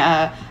creating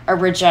a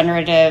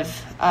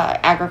regenerative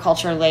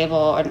agriculture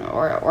label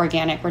or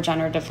organic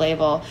regenerative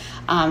label,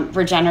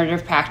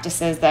 regenerative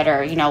practices that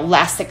are,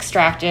 less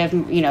extractive.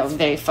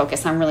 They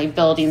focus on really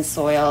building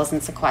soils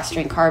and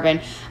sequestering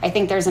carbon. I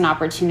think there's an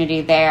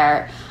opportunity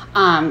there.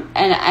 And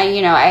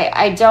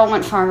I don't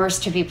want farmers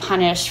to be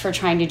punished for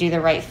trying to do the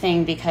right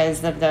thing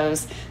because of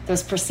those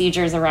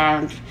procedures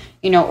around,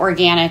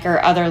 organic or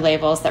other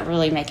labels that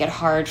really make it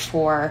hard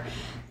for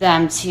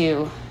them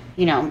to,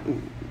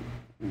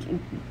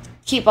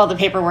 keep all the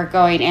paperwork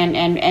going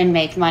and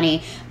make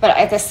money. But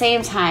at the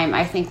same time,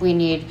 I think we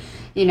need,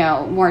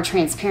 more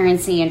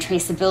transparency and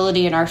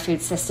traceability in our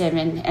food system,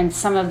 and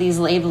some of these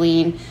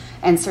labeling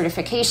and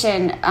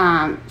certification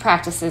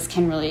practices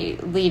can really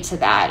lead to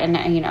that. And,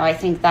 I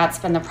think that's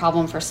been the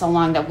problem for so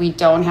long, that we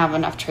don't have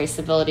enough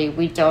traceability.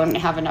 We don't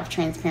have enough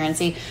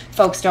transparency.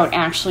 Folks don't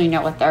actually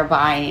know what they're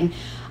buying.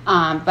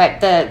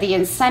 But the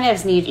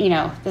incentives need,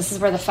 this is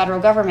where the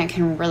federal government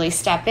can really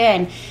step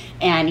in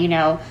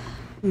and,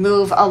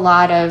 move a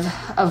lot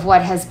of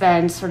what has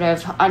been sort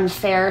of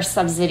unfair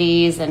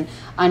subsidies and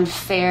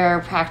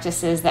unfair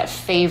practices that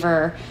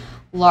favor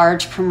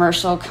large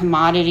commercial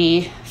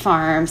commodity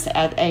farms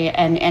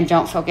and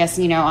don't focus,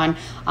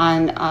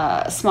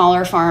 on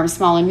smaller farms,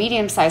 small and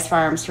medium-sized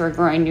farms who are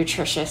growing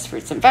nutritious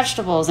fruits and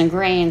vegetables and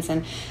grains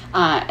and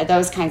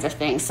those kinds of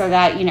things. So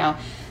that,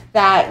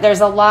 that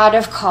there's a lot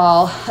of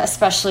call,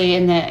 especially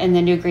in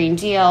the New Green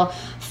Deal,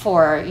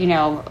 for,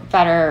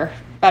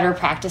 better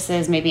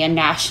practices, maybe a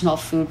national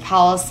food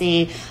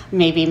policy,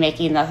 maybe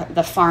making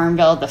the farm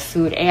bill, the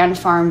food and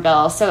farm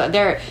bill. So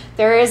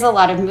there is a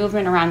lot of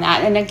movement around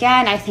that. And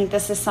again, I think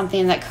this is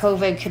something that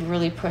COVID could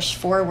really push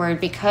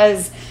forward,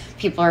 because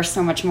people are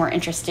so much more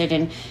interested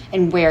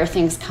in where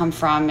things come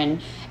from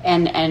and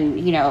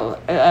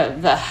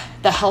the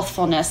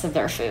healthfulness of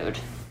their food.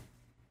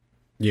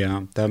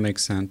 Yeah, that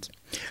makes sense.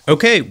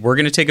 Okay, we're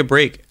going to take a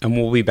break, and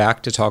we'll be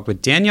back to talk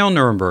with Danielle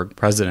Nierenberg,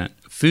 president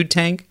of Food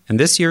Tank and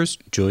this year's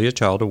Julia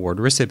Child Award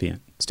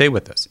recipient. Stay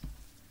with us.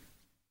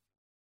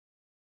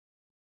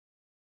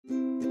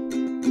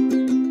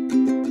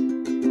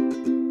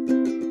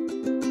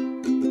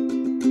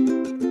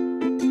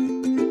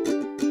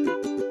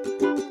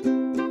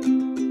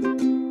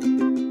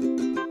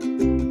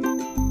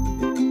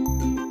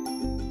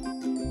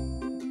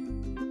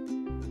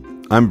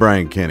 I'm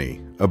Brian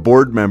Kenny, a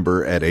board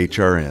member at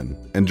HRN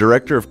and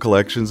Director of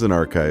Collections and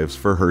Archives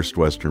for Hearst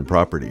Western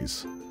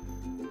Properties.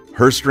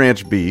 Hearst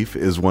Ranch beef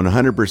is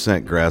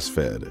 100%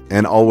 grass-fed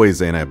and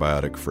always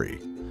antibiotic-free.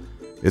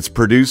 It's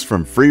produced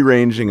from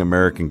free-ranging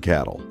American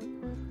cattle.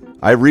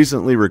 I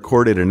recently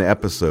recorded an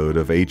episode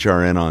of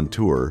HRN on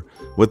Tour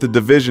with the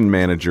division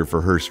manager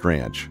for Hearst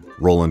Ranch,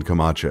 Roland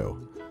Camacho.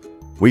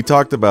 We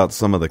talked about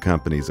some of the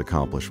company's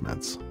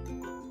accomplishments.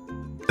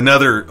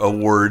 Another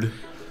award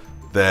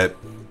that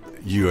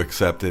you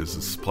accepted as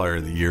a Supplier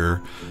of the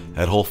Year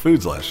at Whole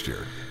Foods last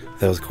year.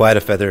 That was quite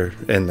a feather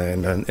in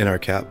our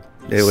cap.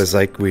 It was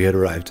like we had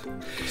arrived.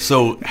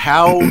 So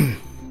how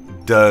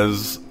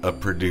does a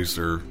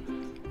producer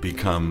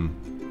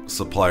become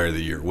Supplier of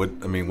the Year?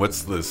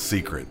 What's the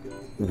secret?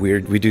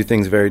 We do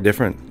things very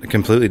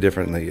completely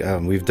differently.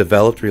 We've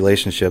developed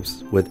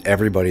relationships with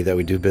everybody that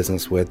we do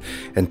business with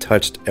and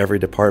touched every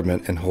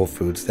department in Whole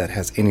Foods that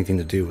has anything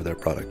to do with our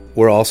product.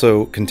 We're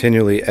also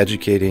continually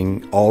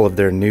educating all of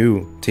their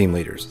new team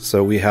leaders.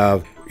 So we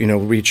have,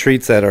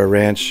 retreats at our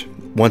ranch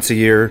once a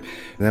year,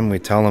 and then we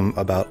tell them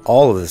about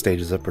all of the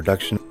stages of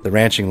production, the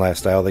ranching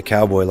lifestyle, the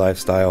cowboy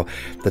lifestyle,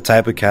 the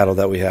type of cattle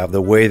that we have,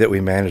 the way that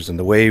we manage them,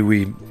 the way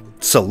we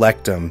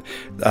select them,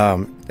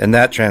 and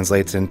that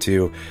translates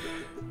into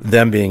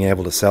them being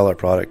able to sell our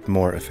product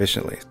more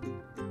efficiently.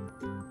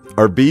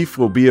 Our beef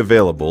will be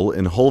available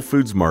in Whole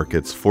Foods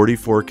Market's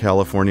 44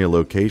 California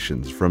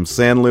locations from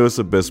San Luis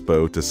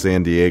Obispo to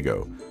San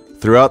Diego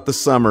throughout the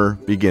summer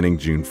beginning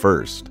June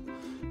 1st.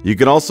 You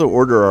can also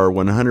order our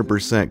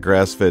 100%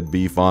 grass-fed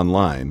beef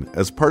online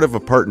as part of a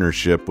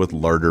partnership with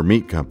Larder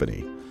Meat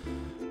Company.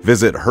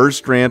 Visit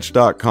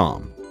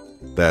HearstRanch.com.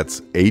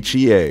 That's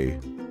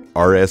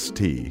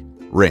HEARST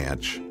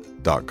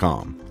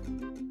ranch.com.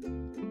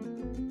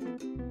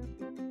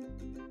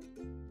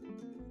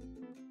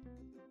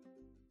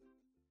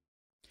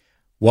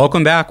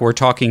 Welcome back. We're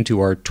talking to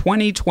our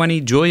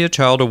 2020 Julia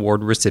Child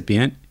Award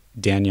recipient,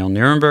 Danielle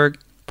Nierenberg,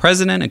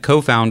 president and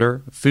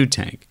co-founder of Food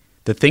Tank,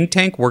 the think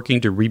tank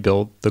working to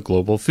rebuild the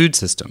global food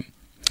system.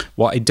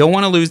 Well, I don't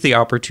want to lose the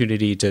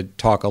opportunity to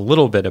talk a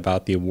little bit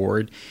about the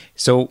award.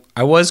 So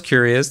I was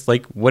curious,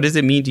 what does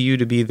it mean to you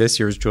to be this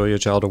year's Julia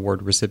Child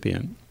Award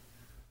recipient?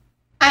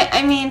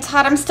 I mean,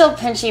 Todd, I'm still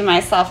pinching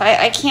myself.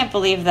 I can't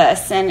believe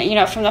this. And,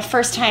 from the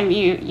first time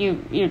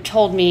you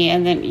told me,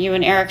 and then you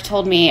and Eric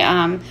told me,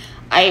 I'm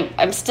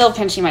still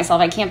pinching myself.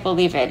 I can't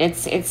believe it.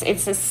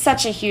 It's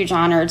such a huge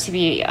honor to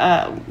be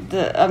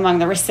among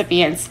the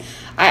recipients.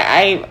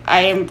 I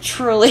am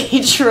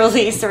truly,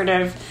 truly sort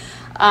of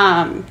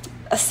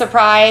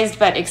surprised,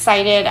 but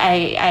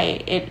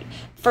excited.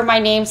 For my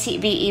name to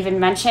be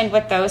even mentioned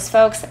with those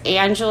folks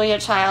and Julia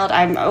Child,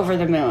 I'm over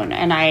the moon.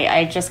 And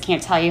I just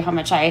can't tell you how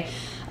much I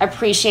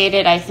appreciate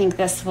it. I think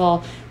this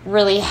will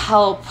really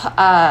help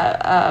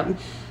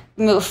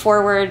move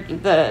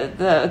forward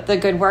the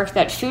good work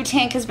that Food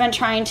Tank has been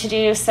trying to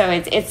do. So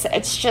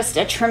it's just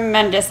a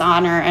tremendous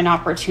honor and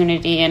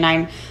opportunity, and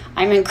I'm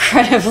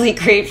incredibly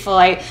grateful.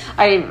 I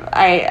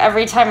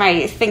every time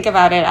I think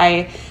about it,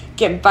 I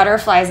get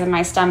butterflies in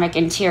my stomach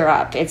and tear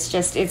up.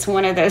 It's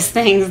one of those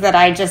things that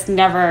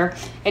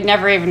it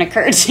never even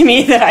occurred to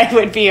me that I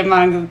would be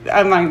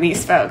among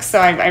these folks. So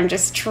I'm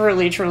just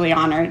truly, truly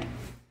honored.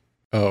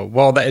 Oh,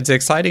 well, it's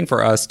exciting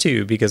for us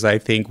too, because I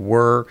think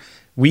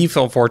we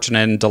feel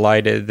fortunate and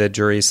delighted that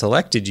jury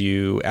selected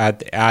you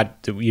at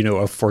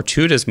a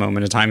fortuitous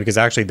moment in time, because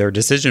actually their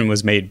decision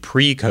was made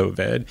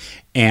pre-COVID,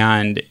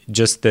 and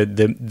just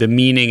the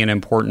meaning and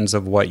importance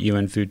of what you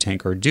and Food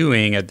Tank are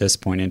doing at this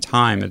point in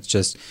time, it's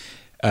just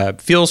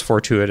feels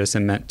fortuitous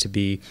and meant to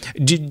be.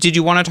 Did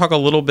you want to talk a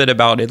little bit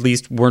about, at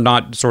least we're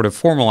not sort of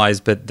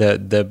formalized, but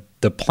the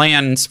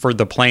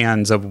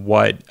plans of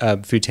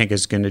what Food Tank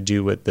is going to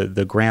do with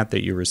the grant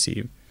that you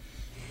receive?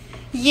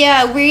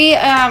 Yeah, we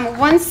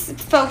once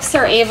folks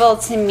are able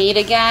to meet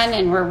again,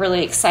 and we're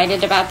really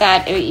excited about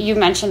that. You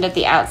mentioned at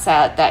the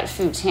outset that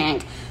Food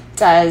Tank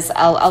does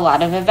a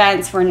lot of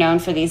events. We're known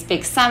for these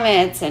big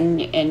summits in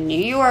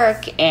New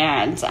York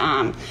and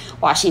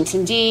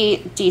Washington,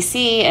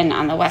 D.C., and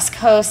on the West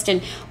Coast.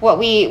 And what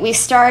we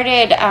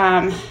started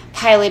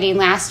piloting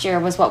last year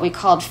was what we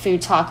called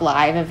Food Talk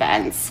Live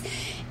events.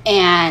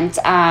 And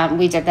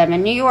we did them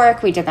in New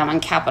York. We did them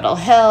on Capitol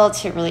Hill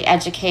to really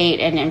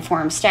educate and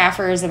inform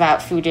staffers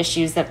about food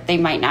issues that they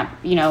might not,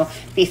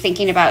 be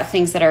thinking about,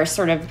 things that are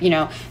sort of,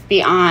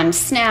 beyond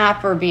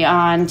SNAP or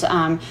beyond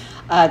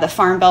the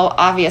Farm Bill.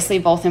 Obviously,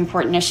 both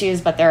important issues,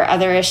 but there are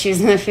other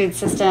issues in the food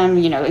system,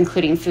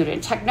 including food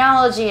and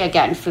technology.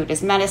 Again, food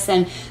is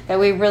medicine, that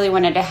we really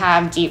wanted to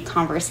have deep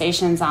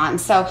conversations on.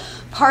 So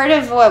part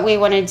of what we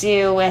want to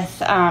do with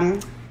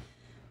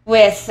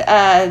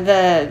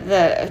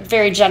the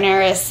very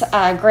generous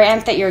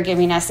grant that you're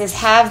giving us is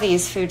have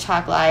these Food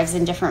Talk Lives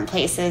in different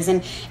places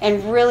and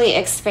really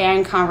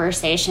expand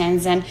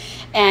conversations and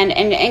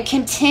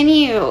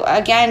continue,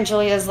 again,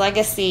 Julia's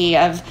legacy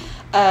of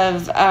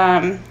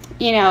I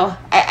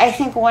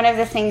think one of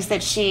the things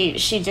that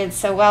she did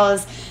so well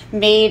is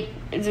made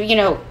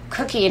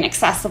cooking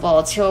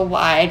accessible to a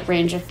wide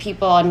range of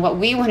people. And what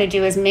we want to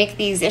do is make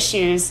these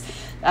issues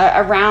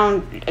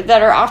around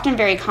that are often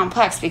very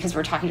complex, because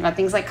we're talking about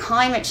things like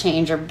climate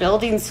change or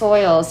building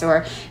soils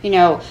or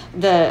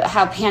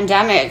how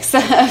pandemics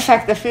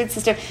affect the food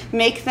system,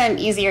 make them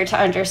easier to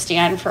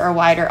understand for a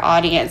wider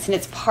audience. And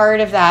it's part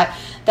of that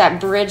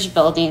bridge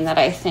building that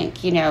I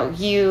think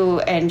you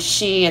and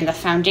she and the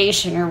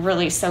foundation are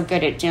really so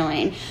good at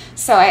doing.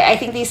 So I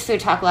think these Food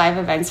Talk Live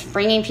events,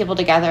 bringing people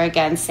together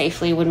again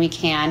safely when we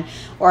can,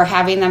 or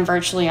having them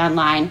virtually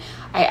online,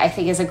 I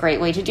think is a great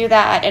way to do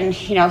that. And,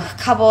 a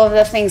couple of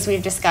the things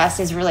we've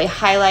discussed is really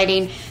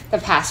highlighting the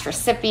past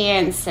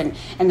recipients and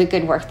the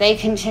good work they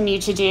continue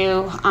to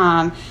do,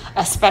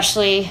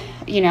 especially,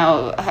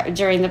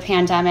 during the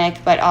pandemic,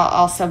 but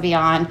also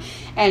beyond,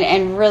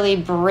 and really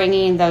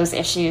bringing those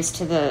issues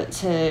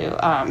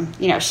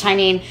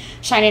shining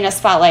a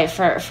spotlight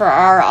for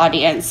our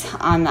audience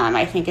on them,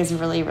 I think is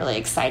really, really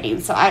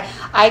exciting. So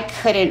I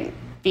couldn't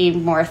be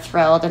more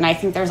thrilled. And I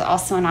think there's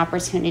also an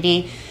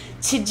opportunity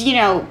to,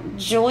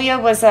 Julia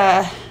was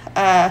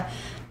I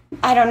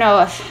don't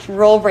know if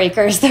rule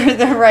breaker is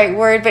the right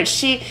word, but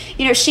she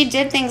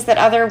did things that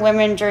other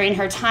women during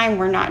her time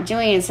were not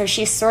doing. And so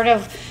she's sort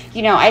of,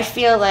 I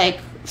feel like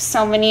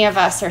so many of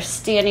us are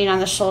standing on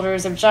the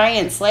shoulders of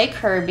giants like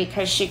her,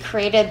 because she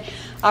created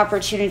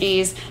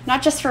opportunities,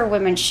 not just for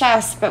women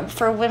chefs, but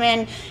for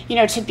women,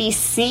 to be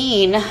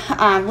seen,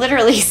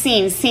 literally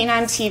seen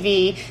on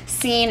TV,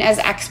 seen as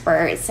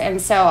experts. And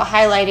so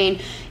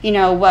highlighting,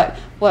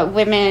 what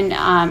women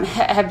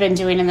have been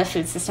doing in the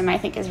food system, I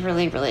think is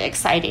really, really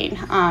exciting.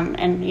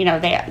 And,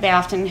 they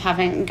often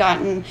haven't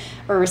gotten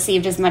or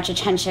received as much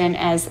attention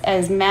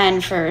as men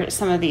for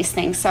some of these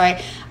things. So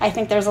I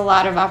think there's a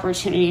lot of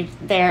opportunity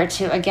there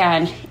to,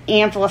 again,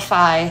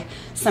 amplify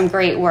some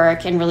great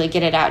work and really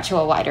get it out to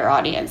a wider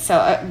audience.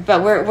 So,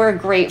 but we're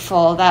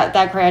grateful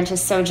that grant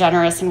is so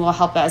generous and will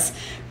help us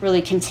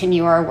really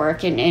continue our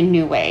work in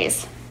new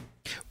ways.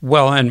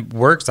 Well, and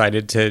we're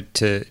excited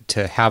to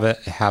have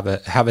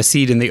a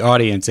seat in the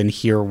audience and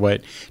hear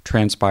what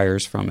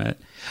transpires from it.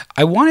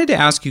 I wanted to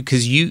ask you,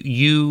 because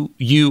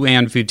you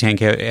and Food Tank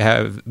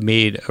have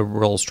made a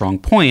real strong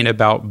point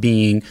about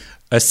being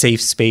a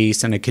safe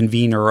space and a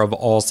convener of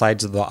all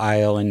sides of the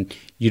aisle, and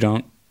you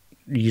don't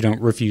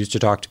refuse to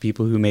talk to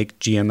people who make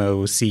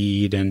GMO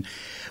seed.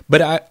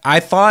 But I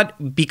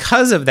thought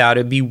because of that,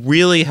 it'd be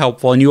really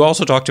helpful. And you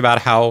also talked about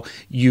how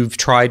you've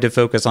tried to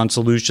focus on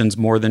solutions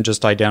more than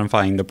just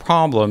identifying the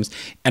problems.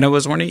 And I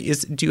was wondering,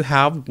 do you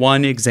have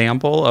one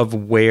example of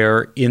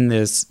where in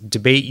this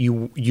debate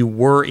you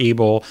were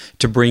able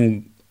to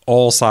bring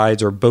all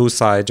sides or both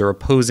sides or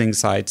opposing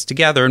sides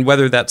together, and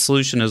whether that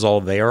solution is all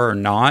there or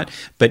not?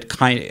 But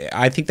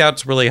I think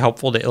that's really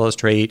helpful to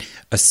illustrate,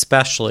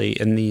 especially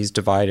in these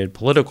divided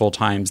political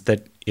times,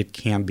 that it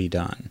can be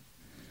done.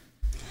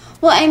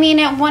 Well, I mean,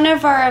 at one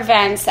of our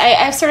events,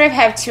 I sort of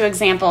have two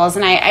examples,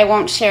 and I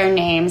won't share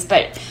names,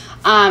 but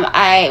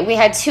we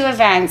had two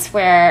events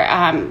where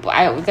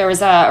there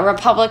was a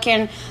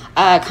Republican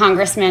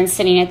congressman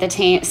sitting at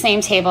the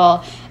same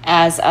table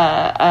as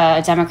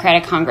a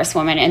Democratic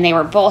congresswoman, and they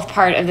were both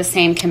part of the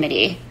same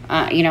committee,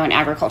 an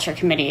agriculture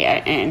committee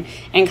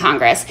in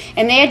Congress.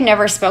 And they had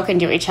never spoken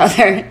to each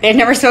other. They had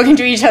never spoken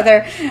to each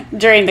other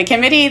during the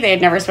committee. They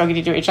had never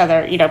spoken to each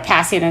other,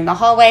 passing in the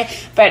hallway.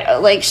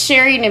 But like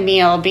sharing a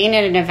meal, being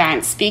at an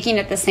event, speaking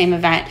at the same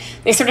event,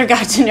 they sort of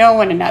got to know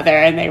one another,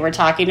 and they were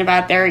talking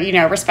about their,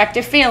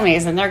 respective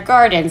families and their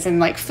gardens and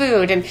like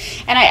food. And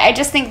I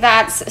just think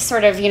that's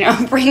sort of,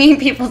 bringing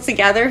people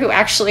together who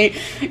actually,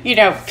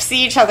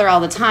 see each other all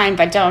the time,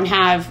 but don't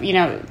have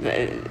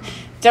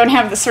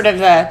the sort of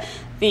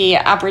the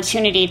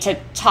opportunity to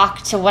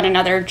talk to one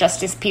another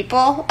just as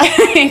people.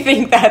 I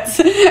think that's,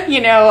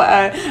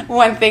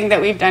 one thing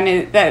that we've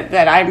done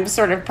that I'm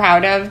sort of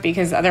proud of,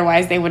 because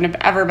otherwise they wouldn't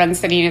have ever been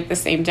sitting at the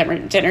same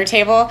dinner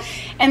table.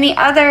 And the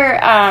other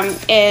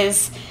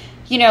is,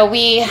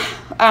 we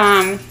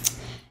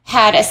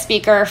had a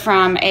speaker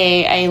from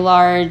a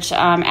large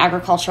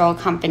agricultural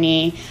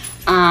company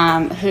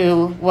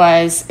who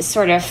was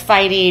sort of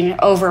fighting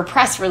over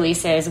press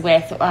releases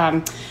with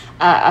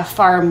a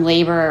farm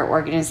labor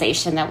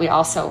organization that we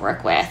also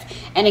work with.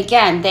 And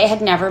again, they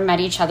had never met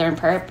each other in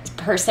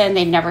person.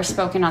 They'd never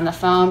spoken on the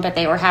phone, but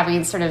they were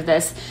having sort of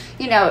this,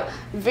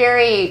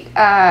 very,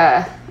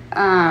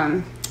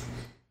 kind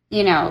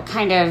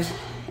of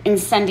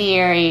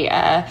incendiary,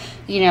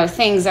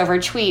 things over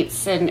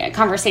tweets and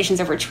conversations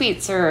over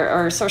tweets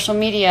or social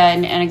media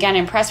and again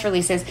in press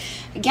releases,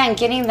 again,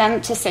 getting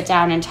them to sit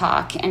down and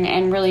talk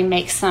and really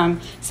make some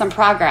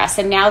progress.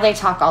 And now they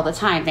talk all the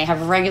time. They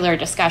have regular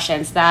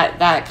discussions.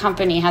 That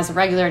company has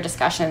regular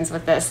discussions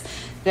with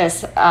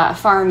this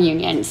farm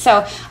union.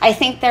 So I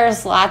think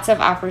there's lots of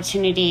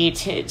opportunity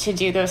to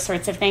do those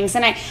sorts of things.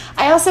 And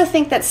I also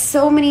think that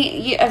so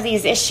many of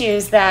these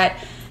issues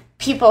that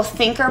people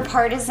think are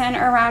partisan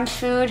around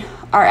food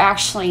are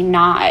actually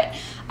not.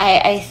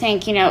 I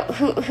think,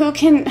 who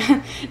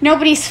can,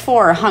 nobody's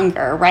for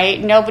hunger, right?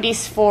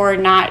 Nobody's for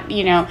not,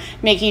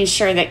 making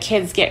sure that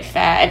kids get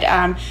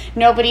fed.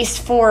 Nobody's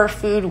for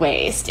food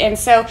waste. And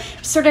so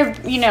sort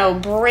of,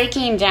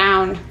 breaking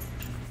down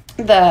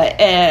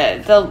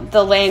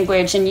the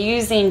language and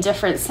using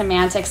different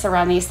semantics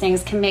around these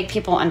things can make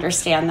people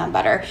understand them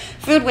better.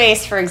 Food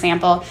waste, for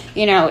example,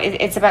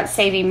 it's about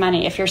saving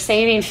money. If you're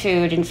saving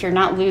food and if you're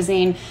not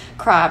losing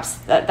crops,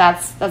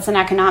 that's an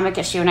economic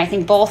issue. And I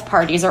think both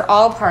parties, or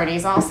all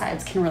parties, all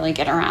sides can really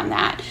get around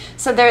that.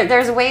 So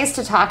there's ways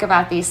to talk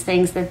about these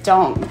things that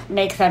don't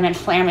make them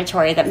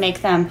inflammatory, that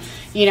make them,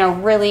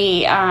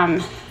 really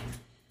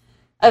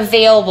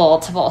available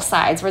to both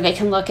sides, where they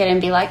can look at it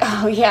and be like,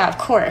 oh yeah, of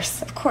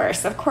course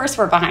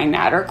we're behind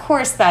that, or of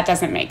course that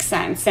doesn't make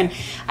sense. And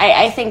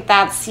I think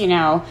that's,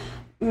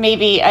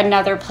 maybe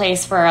another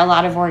place where a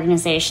lot of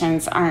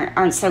organizations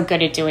aren't so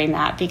good at doing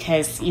that,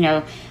 because,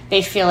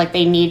 they feel like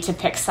they need to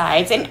pick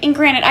sides. And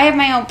granted, I have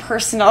my own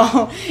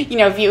personal,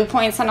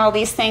 viewpoints on all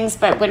these things,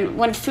 but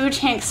when Food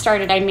Tank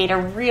started, I made a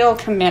real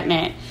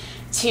commitment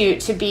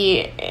to be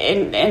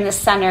in the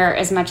center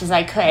as much as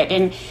I could.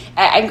 And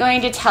I'm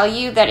going to tell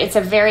you that it's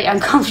a very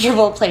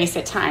uncomfortable place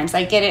at times.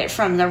 I get it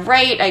from the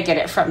right, I get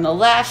it from the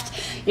left.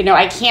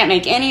 I can't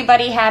make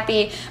anybody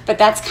happy, but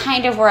that's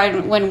kind of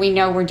when we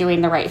know we're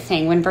doing the right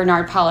thing. When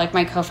Bernard Pollock,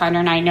 my co-founder,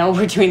 and I know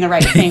we're doing the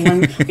right thing,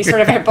 when we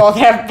sort of have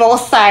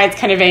both sides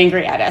kind of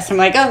angry at us. I'm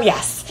like, oh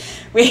yes,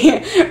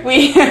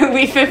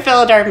 we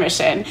fulfilled our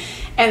mission.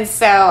 And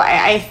so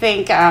I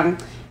think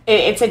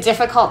it's a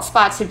difficult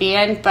spot to be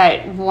in,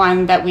 but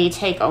one that we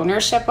take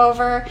ownership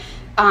over,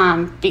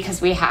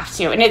 because we have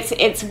to. And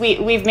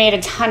we've made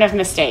a ton of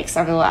mistakes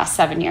over the last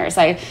 7 years.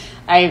 I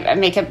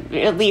make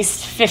at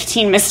least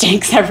 15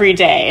 mistakes every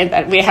day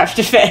that we have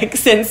to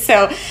fix. And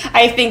so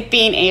I think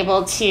being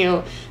able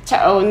to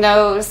own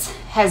those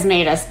has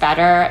made us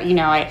better.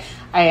 I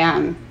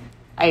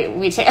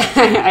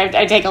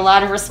take a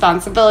lot of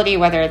responsibility,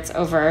 whether it's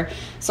over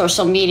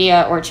social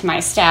media or to my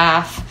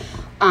staff,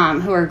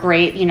 who are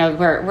great.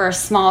 We're a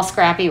small,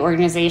 scrappy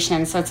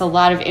organization, so it's a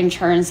lot of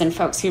interns and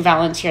folks who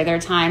volunteer their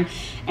time,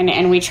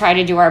 and we try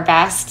to do our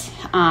best.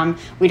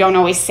 We don't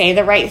always say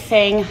the right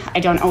thing. I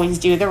don't always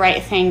do the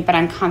right thing, but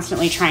I'm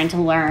constantly trying to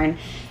learn,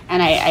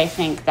 and I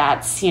think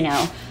that's,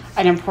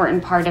 an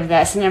important part of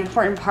this. An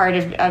important part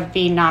of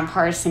being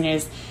nonpartisan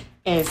is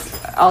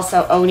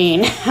also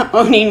owning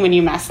when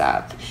you mess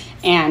up.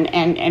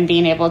 and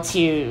being able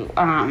to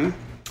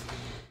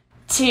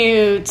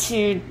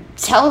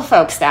tell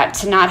folks that,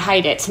 to not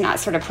hide it, to not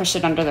sort of push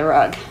it under the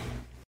rug.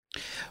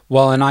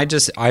 Well, and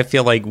I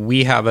feel like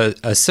we have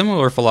a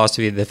similar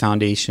philosophy at the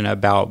foundation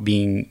about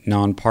being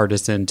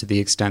nonpartisan to the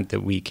extent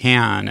that we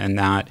can, and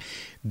that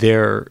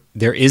there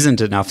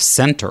isn't enough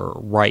center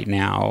right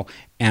now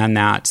in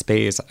that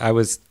space. I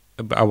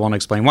won't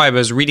explain why, but I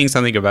was reading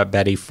something about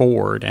Betty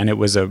Ford, and it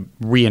was a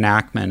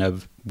reenactment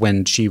of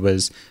when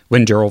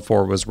Gerald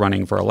Ford was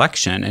running for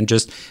election, and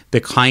just the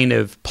kind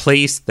of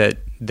place that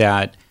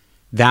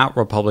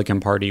Republican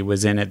Party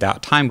was in at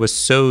that time was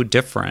so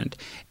different,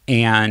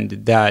 and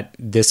that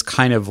this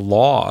kind of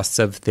loss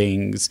of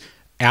things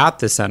at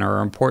the center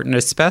are important,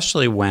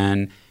 especially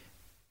when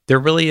there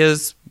really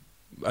is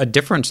a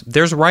difference.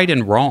 There's right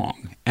and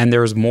wrong, and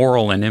there's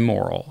moral and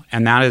immoral,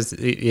 and that is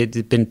it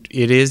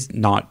is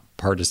not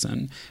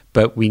partisan,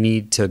 but we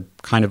need to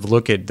kind of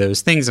look at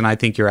those things. And I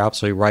think you're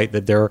absolutely right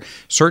that there are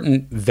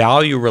certain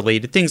value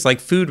related things like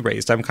food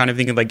waste. I'm kind of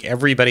thinking like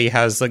everybody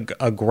has like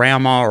a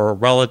grandma or a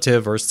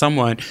relative or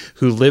someone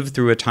who lived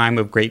through a time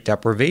of great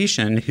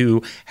deprivation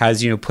who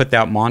has, put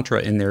that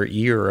mantra in their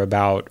ear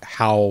about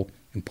how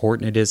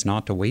important it is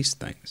not to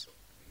waste things.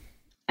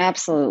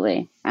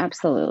 Absolutely.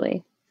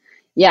 Absolutely.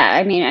 Yeah.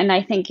 I mean, and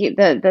I think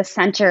the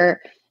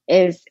center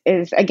is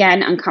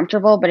again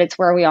uncomfortable, but it's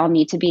where we all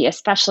need to be,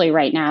 especially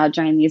right now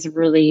during these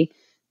really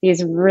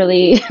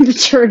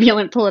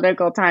turbulent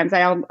political times.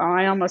 I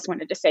almost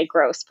wanted to say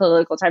gross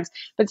political times,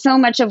 but so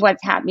much of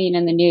what's happening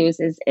in the news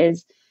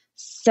is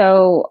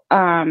so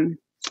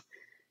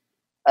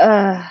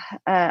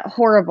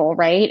horrible,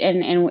 right?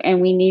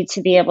 And we need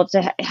to be able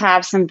to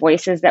have some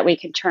voices that we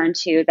can turn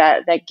to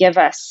that give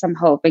us some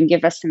hope and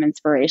give us some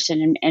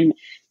inspiration and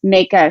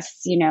make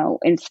us,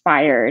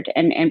 inspired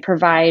and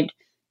provide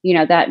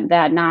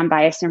that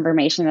non-biased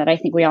information that I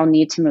think we all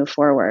need to move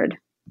forward.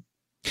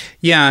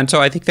 Yeah, and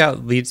so I think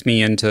that leads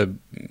me into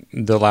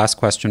the last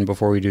question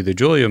before we do the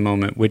Julia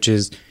moment, which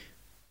is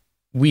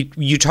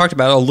you talked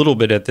about a little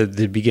bit at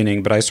the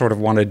beginning, but I sort of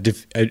wanted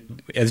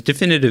as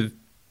definitive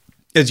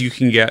as you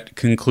can get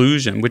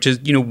conclusion, which is,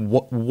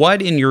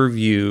 what in your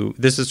view,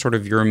 this is sort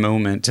of your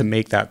moment to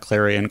make that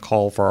clarion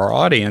call for our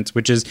audience,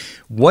 which is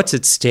what's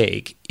at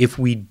stake if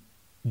we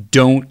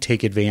don't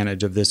take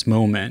advantage of this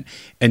moment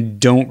and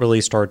don't really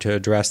start to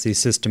address these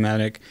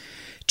systematic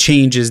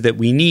changes that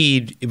we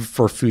need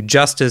for food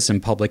justice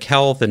and public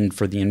health and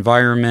for the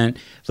environment.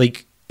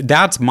 Like,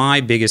 that's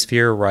my biggest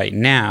fear right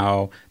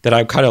now that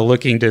I'm kind of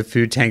looking to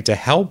Food Tank to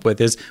help with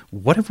is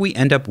what if we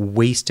end up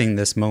wasting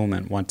this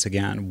moment once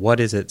again? What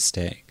is at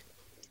stake?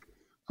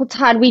 Well,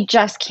 Todd, we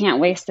just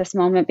can't waste this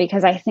moment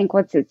because I think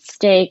what's at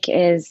stake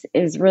is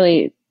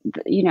really,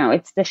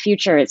 it's the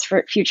future. It's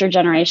for future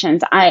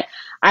generations. I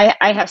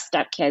have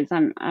stepkids.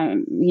 I'm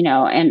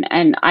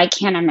and I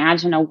can't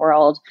imagine a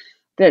world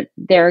that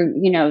they're,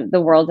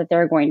 the world that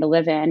they're going to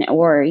live in,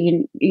 or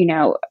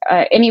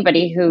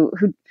anybody who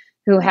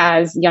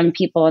has young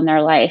people in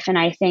their life. And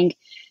I think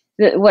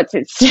that what's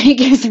at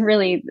stake is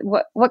really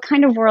what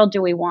kind of world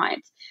do we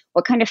want?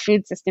 What kind of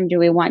food system do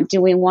we want?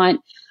 Do we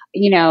want,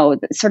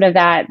 sort of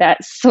that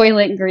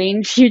Soylent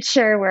Green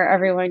future where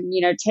everyone,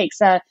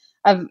 takes a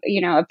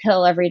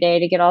pill every day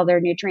to get all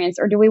their nutrients?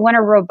 Or do we want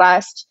a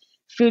robust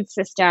food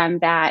system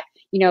that,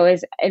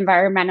 is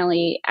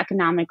environmentally,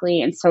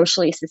 economically, and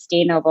socially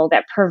sustainable,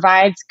 that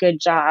provides good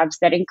jobs,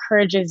 that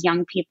encourages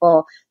young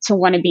people to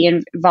want to be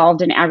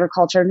involved in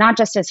agriculture, not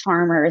just as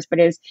farmers, but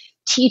as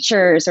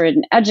teachers or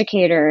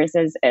educators,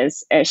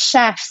 as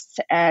chefs,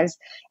 as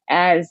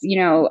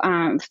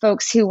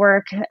folks who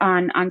work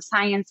on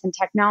science and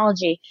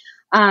technology.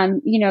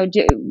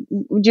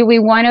 Do we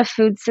want a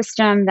food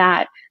system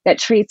that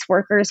treats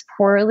workers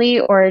poorly,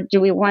 or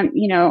do we want,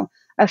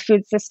 a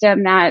food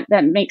system that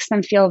makes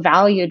them feel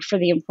valued for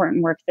the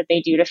important work that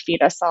they do to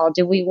feed us all?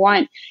 Do we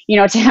want,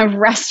 to have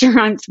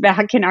restaurants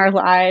back in our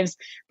lives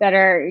that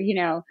are,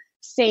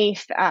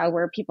 safe,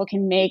 where people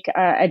can make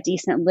a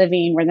decent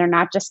living, where they're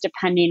not just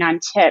depending on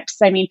tips?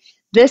 I mean,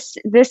 this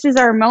is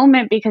our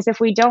moment, because if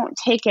we don't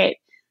take it,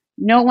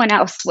 no one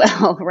else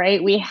will,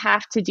 right? We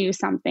have to do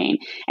something.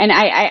 And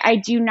I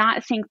do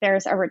not think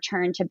there's a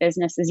return to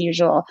business as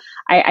usual.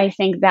 I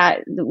think that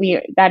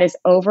that is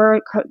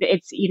over.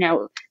 It's,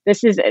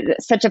 this is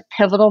such a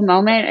pivotal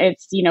moment.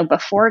 It's,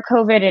 before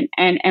COVID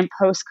and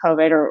post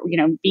COVID, or,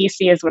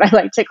 BC is what I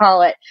like to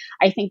call it.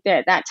 I think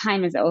that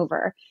time is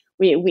over.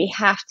 We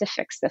have to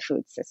fix the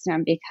food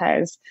system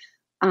because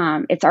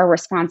it's our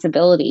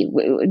responsibility.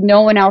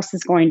 No one else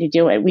is going to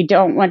do it. We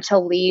don't want to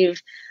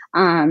leave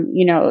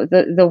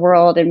the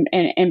world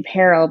in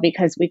peril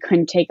because we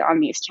couldn't take on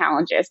these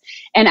challenges.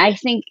 And I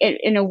think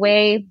in a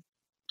way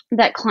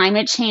that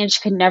climate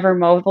change could never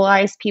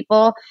mobilize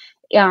people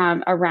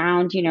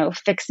around,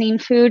 fixing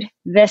food,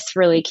 this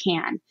really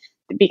can.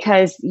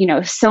 Because,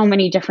 so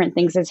many different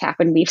things has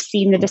happened. We've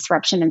seen the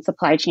disruption in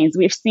supply chains.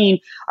 We've seen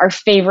our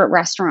favorite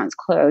restaurants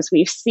close.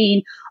 We've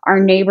seen our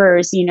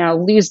neighbors,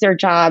 lose their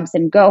jobs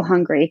and go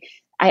hungry.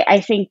 I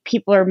think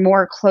people are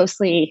more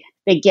closely,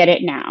 they get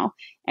it now.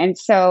 And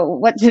so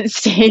what's at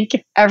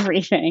stake?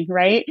 Everything,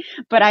 right?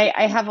 But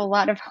I have a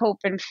lot of hope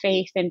and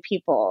faith in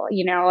people,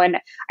 and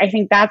I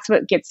think that's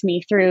what gets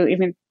me through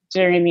even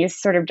during these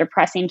sort of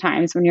depressing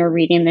times when you're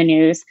reading the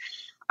news,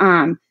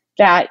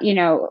 that,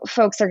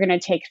 folks are going to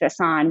take this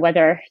on,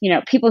 whether,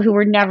 people who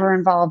were never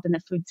involved in the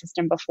food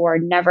system before,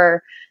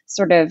 never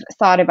sort of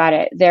thought about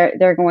it,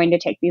 they're going to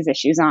take these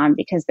issues on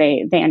because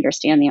they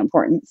understand the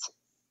importance.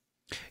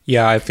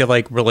 Yeah, I feel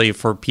like really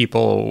for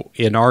people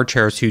in our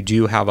chairs who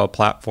do have a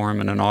platform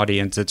and an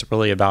audience, it's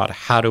really about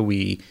how do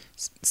we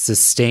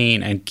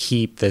sustain and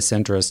keep this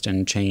interest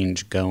and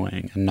change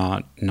going, and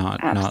not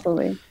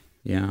Absolutely.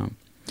 Yeah.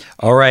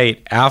 All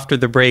right. After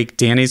the break,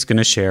 Danny's going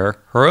to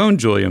share her own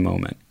Julia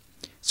moment.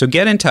 So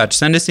get in touch.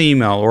 Send us an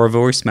email or a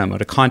voice memo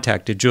to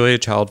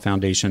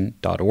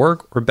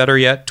contact@juliachildfoundation.org, or better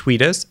yet,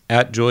 tweet us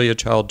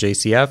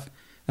 @JuliaChildJCF,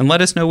 and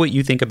let us know what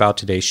you think about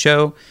today's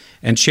show,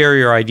 and share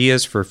your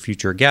ideas for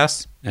future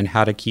guests and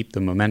how to keep the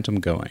momentum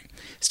going.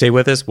 Stay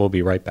with us. We'll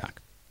be right back.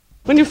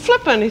 When you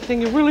flip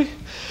anything, you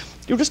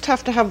just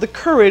have to have the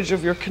courage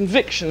of your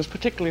convictions,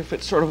 particularly if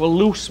it's sort of a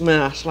loose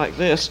mass like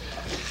this.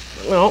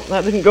 Well,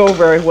 that didn't go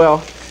very well.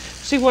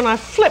 See, when I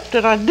flipped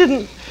it, I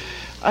didn't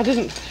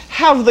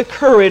have the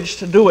courage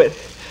to do it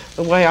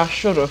the way I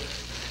should have.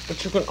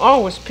 But you can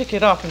always pick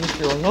it up, and if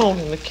you're alone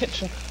in the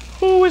kitchen,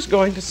 who is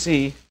going to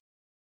see?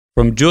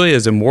 From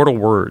Julia's immortal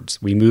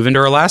words, we move into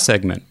our last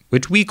segment,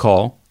 which we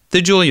call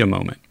the Julia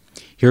moment.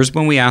 Here's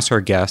when we ask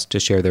our guests to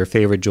share their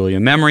favorite Julia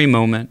memory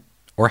moment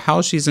or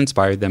how she's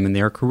inspired them in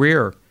their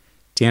career.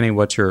 Danny,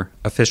 what's your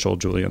official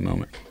Julia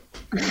moment?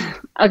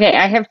 Okay,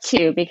 I have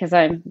two because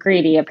I'm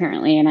greedy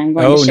apparently, and I'm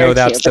going to share two. Oh no,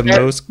 that's the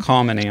most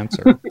common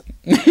answer.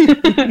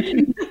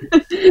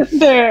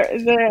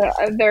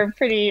 They're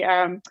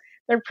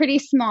pretty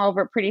small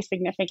but pretty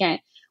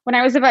significant. When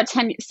I was about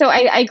 10, so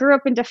I grew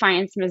up in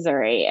Defiance,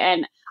 Missouri,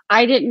 and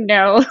I didn't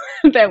know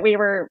that we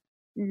were,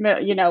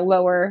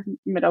 lower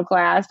middle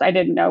class. I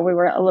didn't know we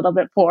were a little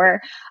bit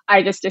poor.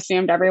 I just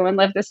assumed everyone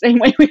lived the same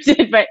way we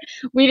did, but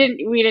we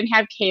didn't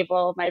have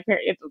cable. My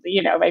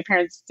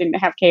parents didn't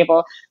have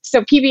cable.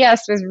 So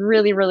PBS was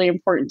really, really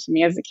important to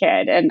me as a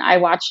kid. And I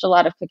watched a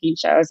lot of cooking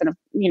shows and,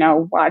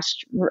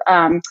 watched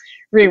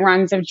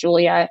reruns of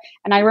Julia.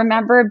 And I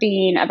remember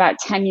being about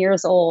 10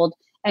 years old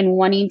and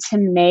wanting to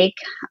make,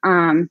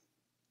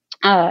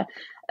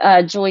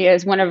 Julia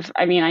is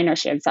I know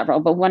she had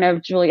several, but one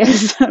of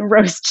Julia's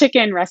roast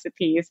chicken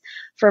recipes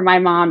for my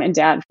mom and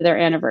dad for their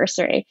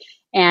anniversary.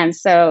 And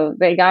so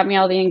they got me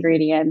all the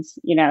ingredients,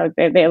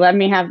 they let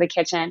me have the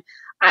kitchen.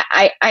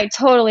 I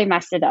totally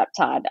messed it up,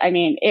 Todd. I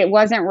mean, it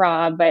wasn't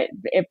raw, but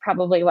it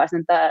probably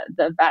wasn't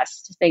the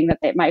best thing that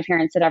my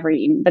parents had ever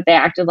eaten, but they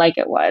acted like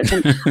it was.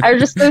 And I was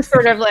just so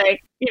sort of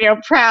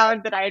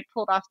proud that I had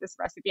pulled off this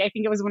recipe. I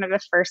think it was one of the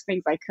first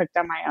things I cooked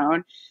on my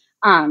own.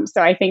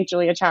 So I thank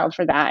Julia Child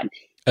for that.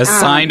 A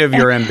sign of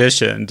your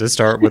ambition to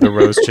start with a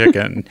roast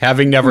chicken,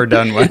 having never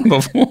done one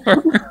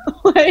before.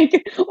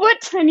 What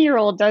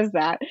 10-year-old does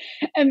that?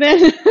 And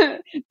then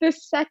the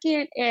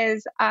second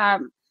is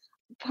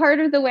part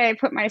of the way I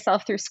put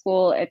myself through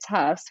school at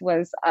Tufts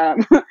was I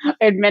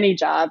had many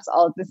jobs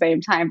all at the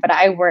same time, but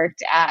I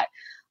worked at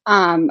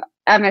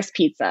MS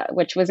Pizza,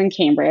 which was in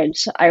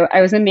Cambridge. I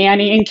was a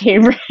nanny in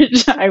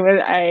Cambridge.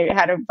 I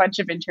had a bunch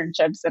of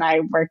internships, and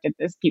I worked at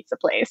this pizza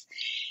place.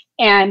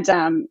 And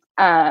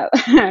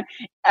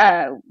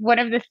one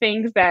of the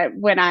things that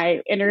when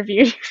I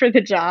interviewed for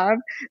the job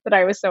that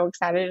I was so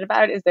excited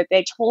about is that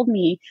they told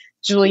me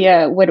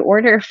Julia would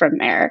order from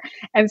there.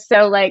 And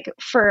so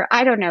for,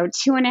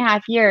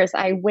 2.5 years,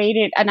 I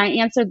waited and I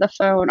answered the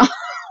phone.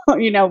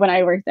 When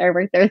I worked there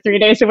 3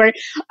 days a week.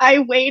 I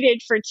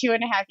waited for 2.5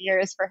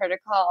 years for her to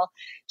call.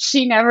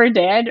 She never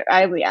did.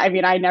 I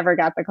never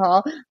got the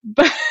call,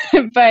 but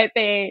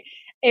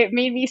it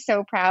made me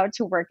so proud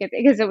to work at,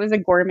 because it was a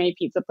gourmet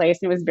pizza place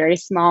and it was very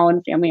small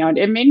and family owned.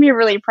 It made me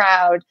really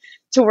proud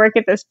to work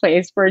at this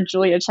place where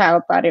Julia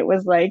Child thought it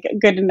was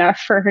good enough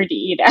for her to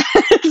eat at.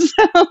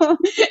 So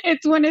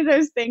it's one of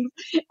those things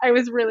I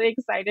was really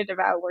excited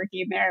about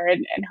working there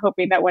and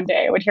hoping that one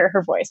day I would hear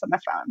her voice on the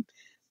phone.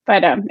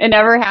 But it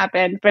never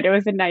happened, but it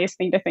was a nice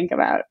thing to think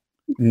about.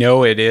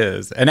 No, it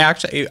is. And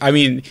actually,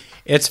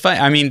 it's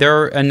fun.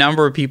 There are a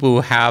number of people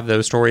who have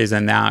those stories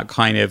and that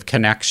kind of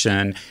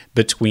connection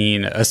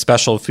between a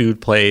special food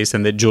place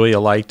and that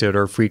Julia liked it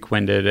or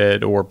frequented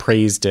it or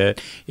praised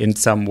it in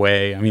some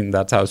way.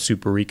 That's how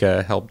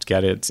Superica helped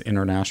get its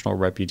international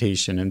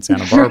reputation in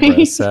Santa Barbara.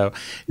 Right. So,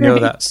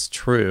 that's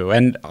true.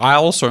 And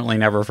I'll certainly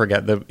never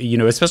forget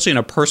especially in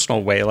a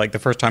personal way, like the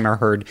first time I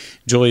heard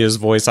Julia's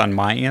voice on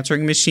my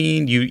answering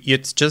machine,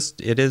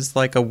 it is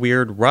like a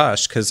weird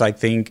rush, because I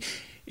think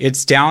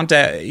it's down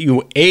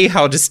to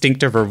how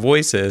distinctive her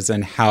voice is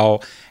and how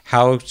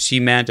she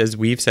meant, as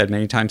we've said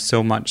many times,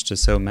 so much to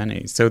so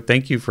many. So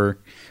thank you for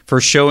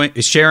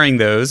sharing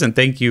those, and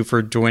thank you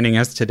for joining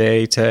us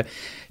today to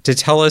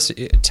tell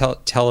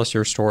us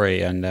your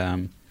story.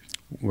 And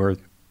we're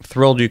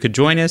thrilled you could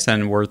join us,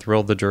 and we're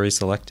thrilled the jury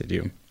selected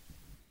you.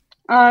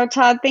 Oh,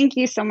 Todd, thank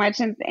you so much.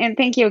 And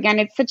thank you again.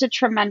 It's such a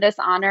tremendous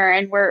honor.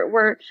 And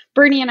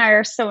Bernie and I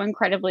are so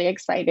incredibly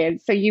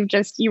excited. So you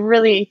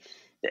really,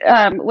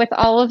 with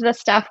all of the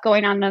stuff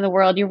going on in the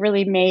world, you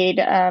really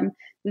made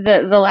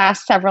the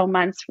last several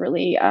months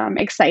really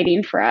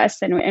exciting for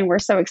us. And we're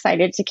so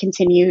excited to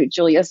continue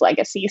Julia's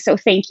legacy. So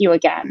thank you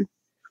again.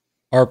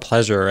 Our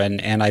pleasure.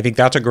 And I think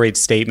that's a great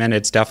statement.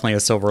 It's definitely a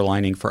silver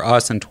lining for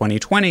us in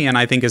 2020. And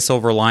I think a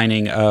silver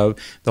lining of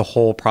the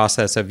whole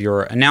process of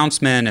your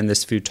announcement and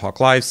this Food Talk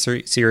Live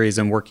series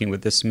and working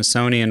with the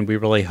Smithsonian. We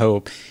really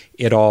hope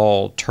it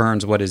all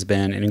turns what has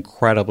been an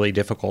incredibly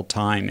difficult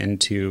time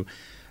into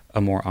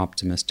a more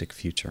optimistic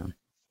future.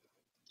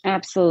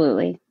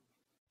 Absolutely.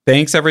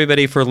 Thanks,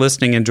 everybody, for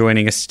listening and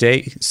joining us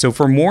today. So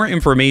for more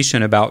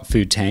information about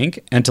Food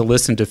Tank and to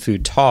listen to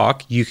Food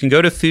Talk, you can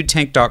go to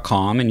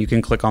foodtank.com and you can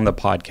click on the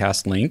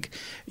podcast link.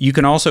 You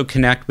can also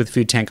connect with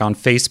Food Tank on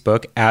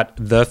Facebook at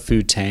The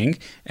Food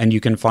Tank, and you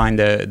can find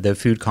the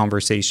Food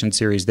Conversation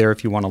series there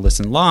if you want to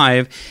listen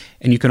live.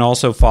 And you can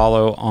also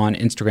follow on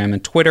Instagram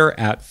and Twitter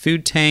at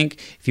Food Tank.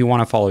 If you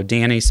want to follow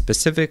Danny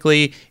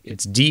specifically,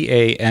 it's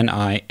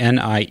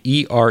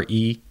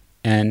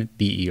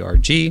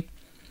DANINIERENBERG.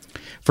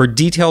 For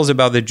details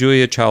about the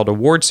Julia Child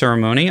Award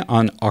ceremony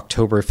on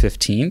October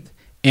 15th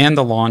and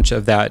the launch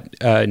of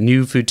that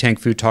new Food Tank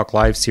Food Talk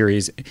Live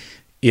series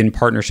in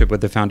partnership with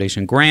the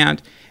Foundation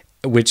Grant,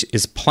 which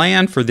is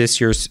planned for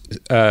this year's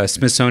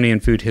Smithsonian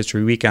Food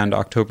History Weekend,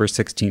 October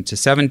 16th to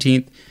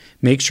 17th,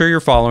 make sure you're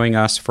following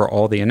us for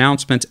all the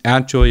announcements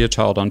at Julia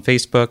Child on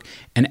Facebook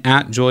and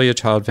at Julia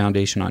Child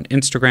Foundation on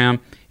Instagram.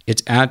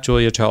 It's at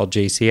Julia Child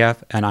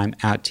JCF, and I'm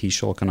at T.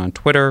 Shulkin on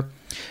Twitter.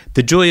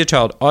 The Julia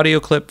Child audio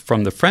clip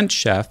from The French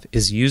Chef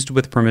is used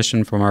with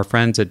permission from our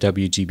friends at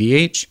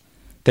WGBH.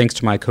 Thanks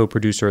to my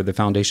co-producer of the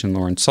Foundation,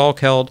 Lauren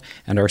Salkeld,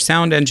 and our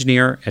sound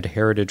engineer at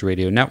Heritage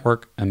Radio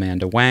Network,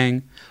 Amanda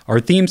Wang. Our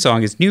theme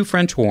song is New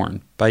French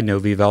Horn by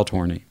Novi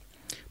Valtorni.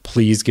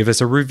 Please give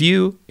us a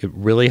review. It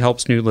really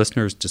helps new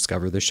listeners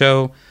discover the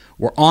show.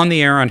 We're on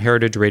the air on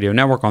Heritage Radio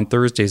Network on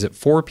Thursdays at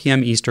 4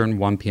 p.m. Eastern,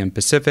 1 p.m.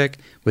 Pacific,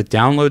 with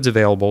downloads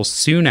available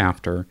soon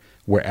after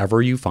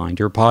wherever you find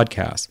your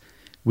podcasts.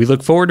 We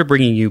look forward to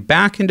bringing you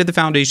back into the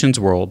Foundation's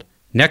world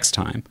next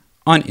time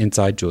on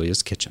Inside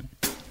Julia's Kitchen.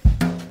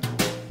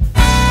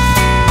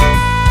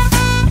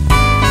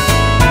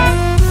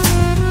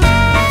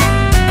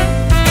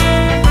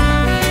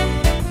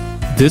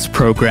 This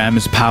program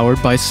is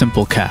powered by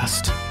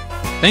Simplecast.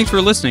 Thanks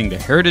for listening to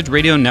Heritage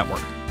Radio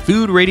Network,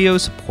 food radio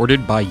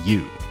supported by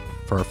you.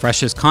 For our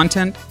freshest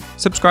content,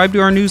 subscribe to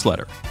our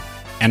newsletter.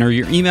 Enter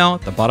your email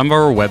at the bottom of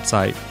our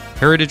website,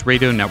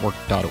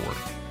 heritageradionetwork.org.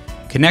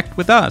 Connect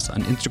with us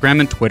on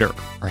Instagram and Twitter.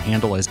 Our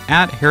handle is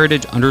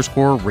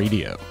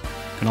 @heritage_radio. You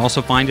can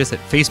also find us at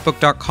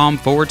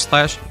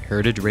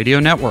facebook.com/Heritage Radio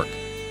Network.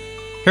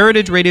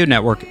 Heritage Radio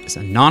Network is a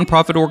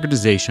nonprofit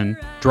organization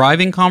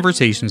driving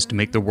conversations to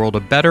make the world a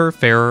better,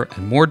 fairer,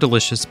 and more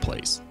delicious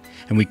place.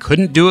 And we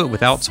couldn't do it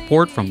without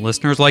support from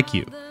listeners like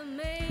you.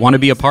 Want to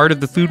be a part of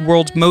the food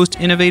world's most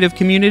innovative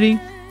community?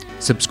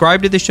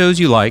 Subscribe to the shows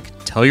you like,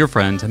 tell your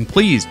friends, and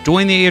please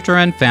join the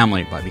AHRN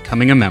family by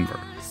becoming a member.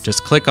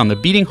 Just click on the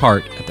beating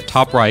heart at the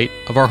top right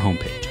of our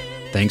homepage.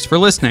 Thanks for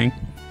listening.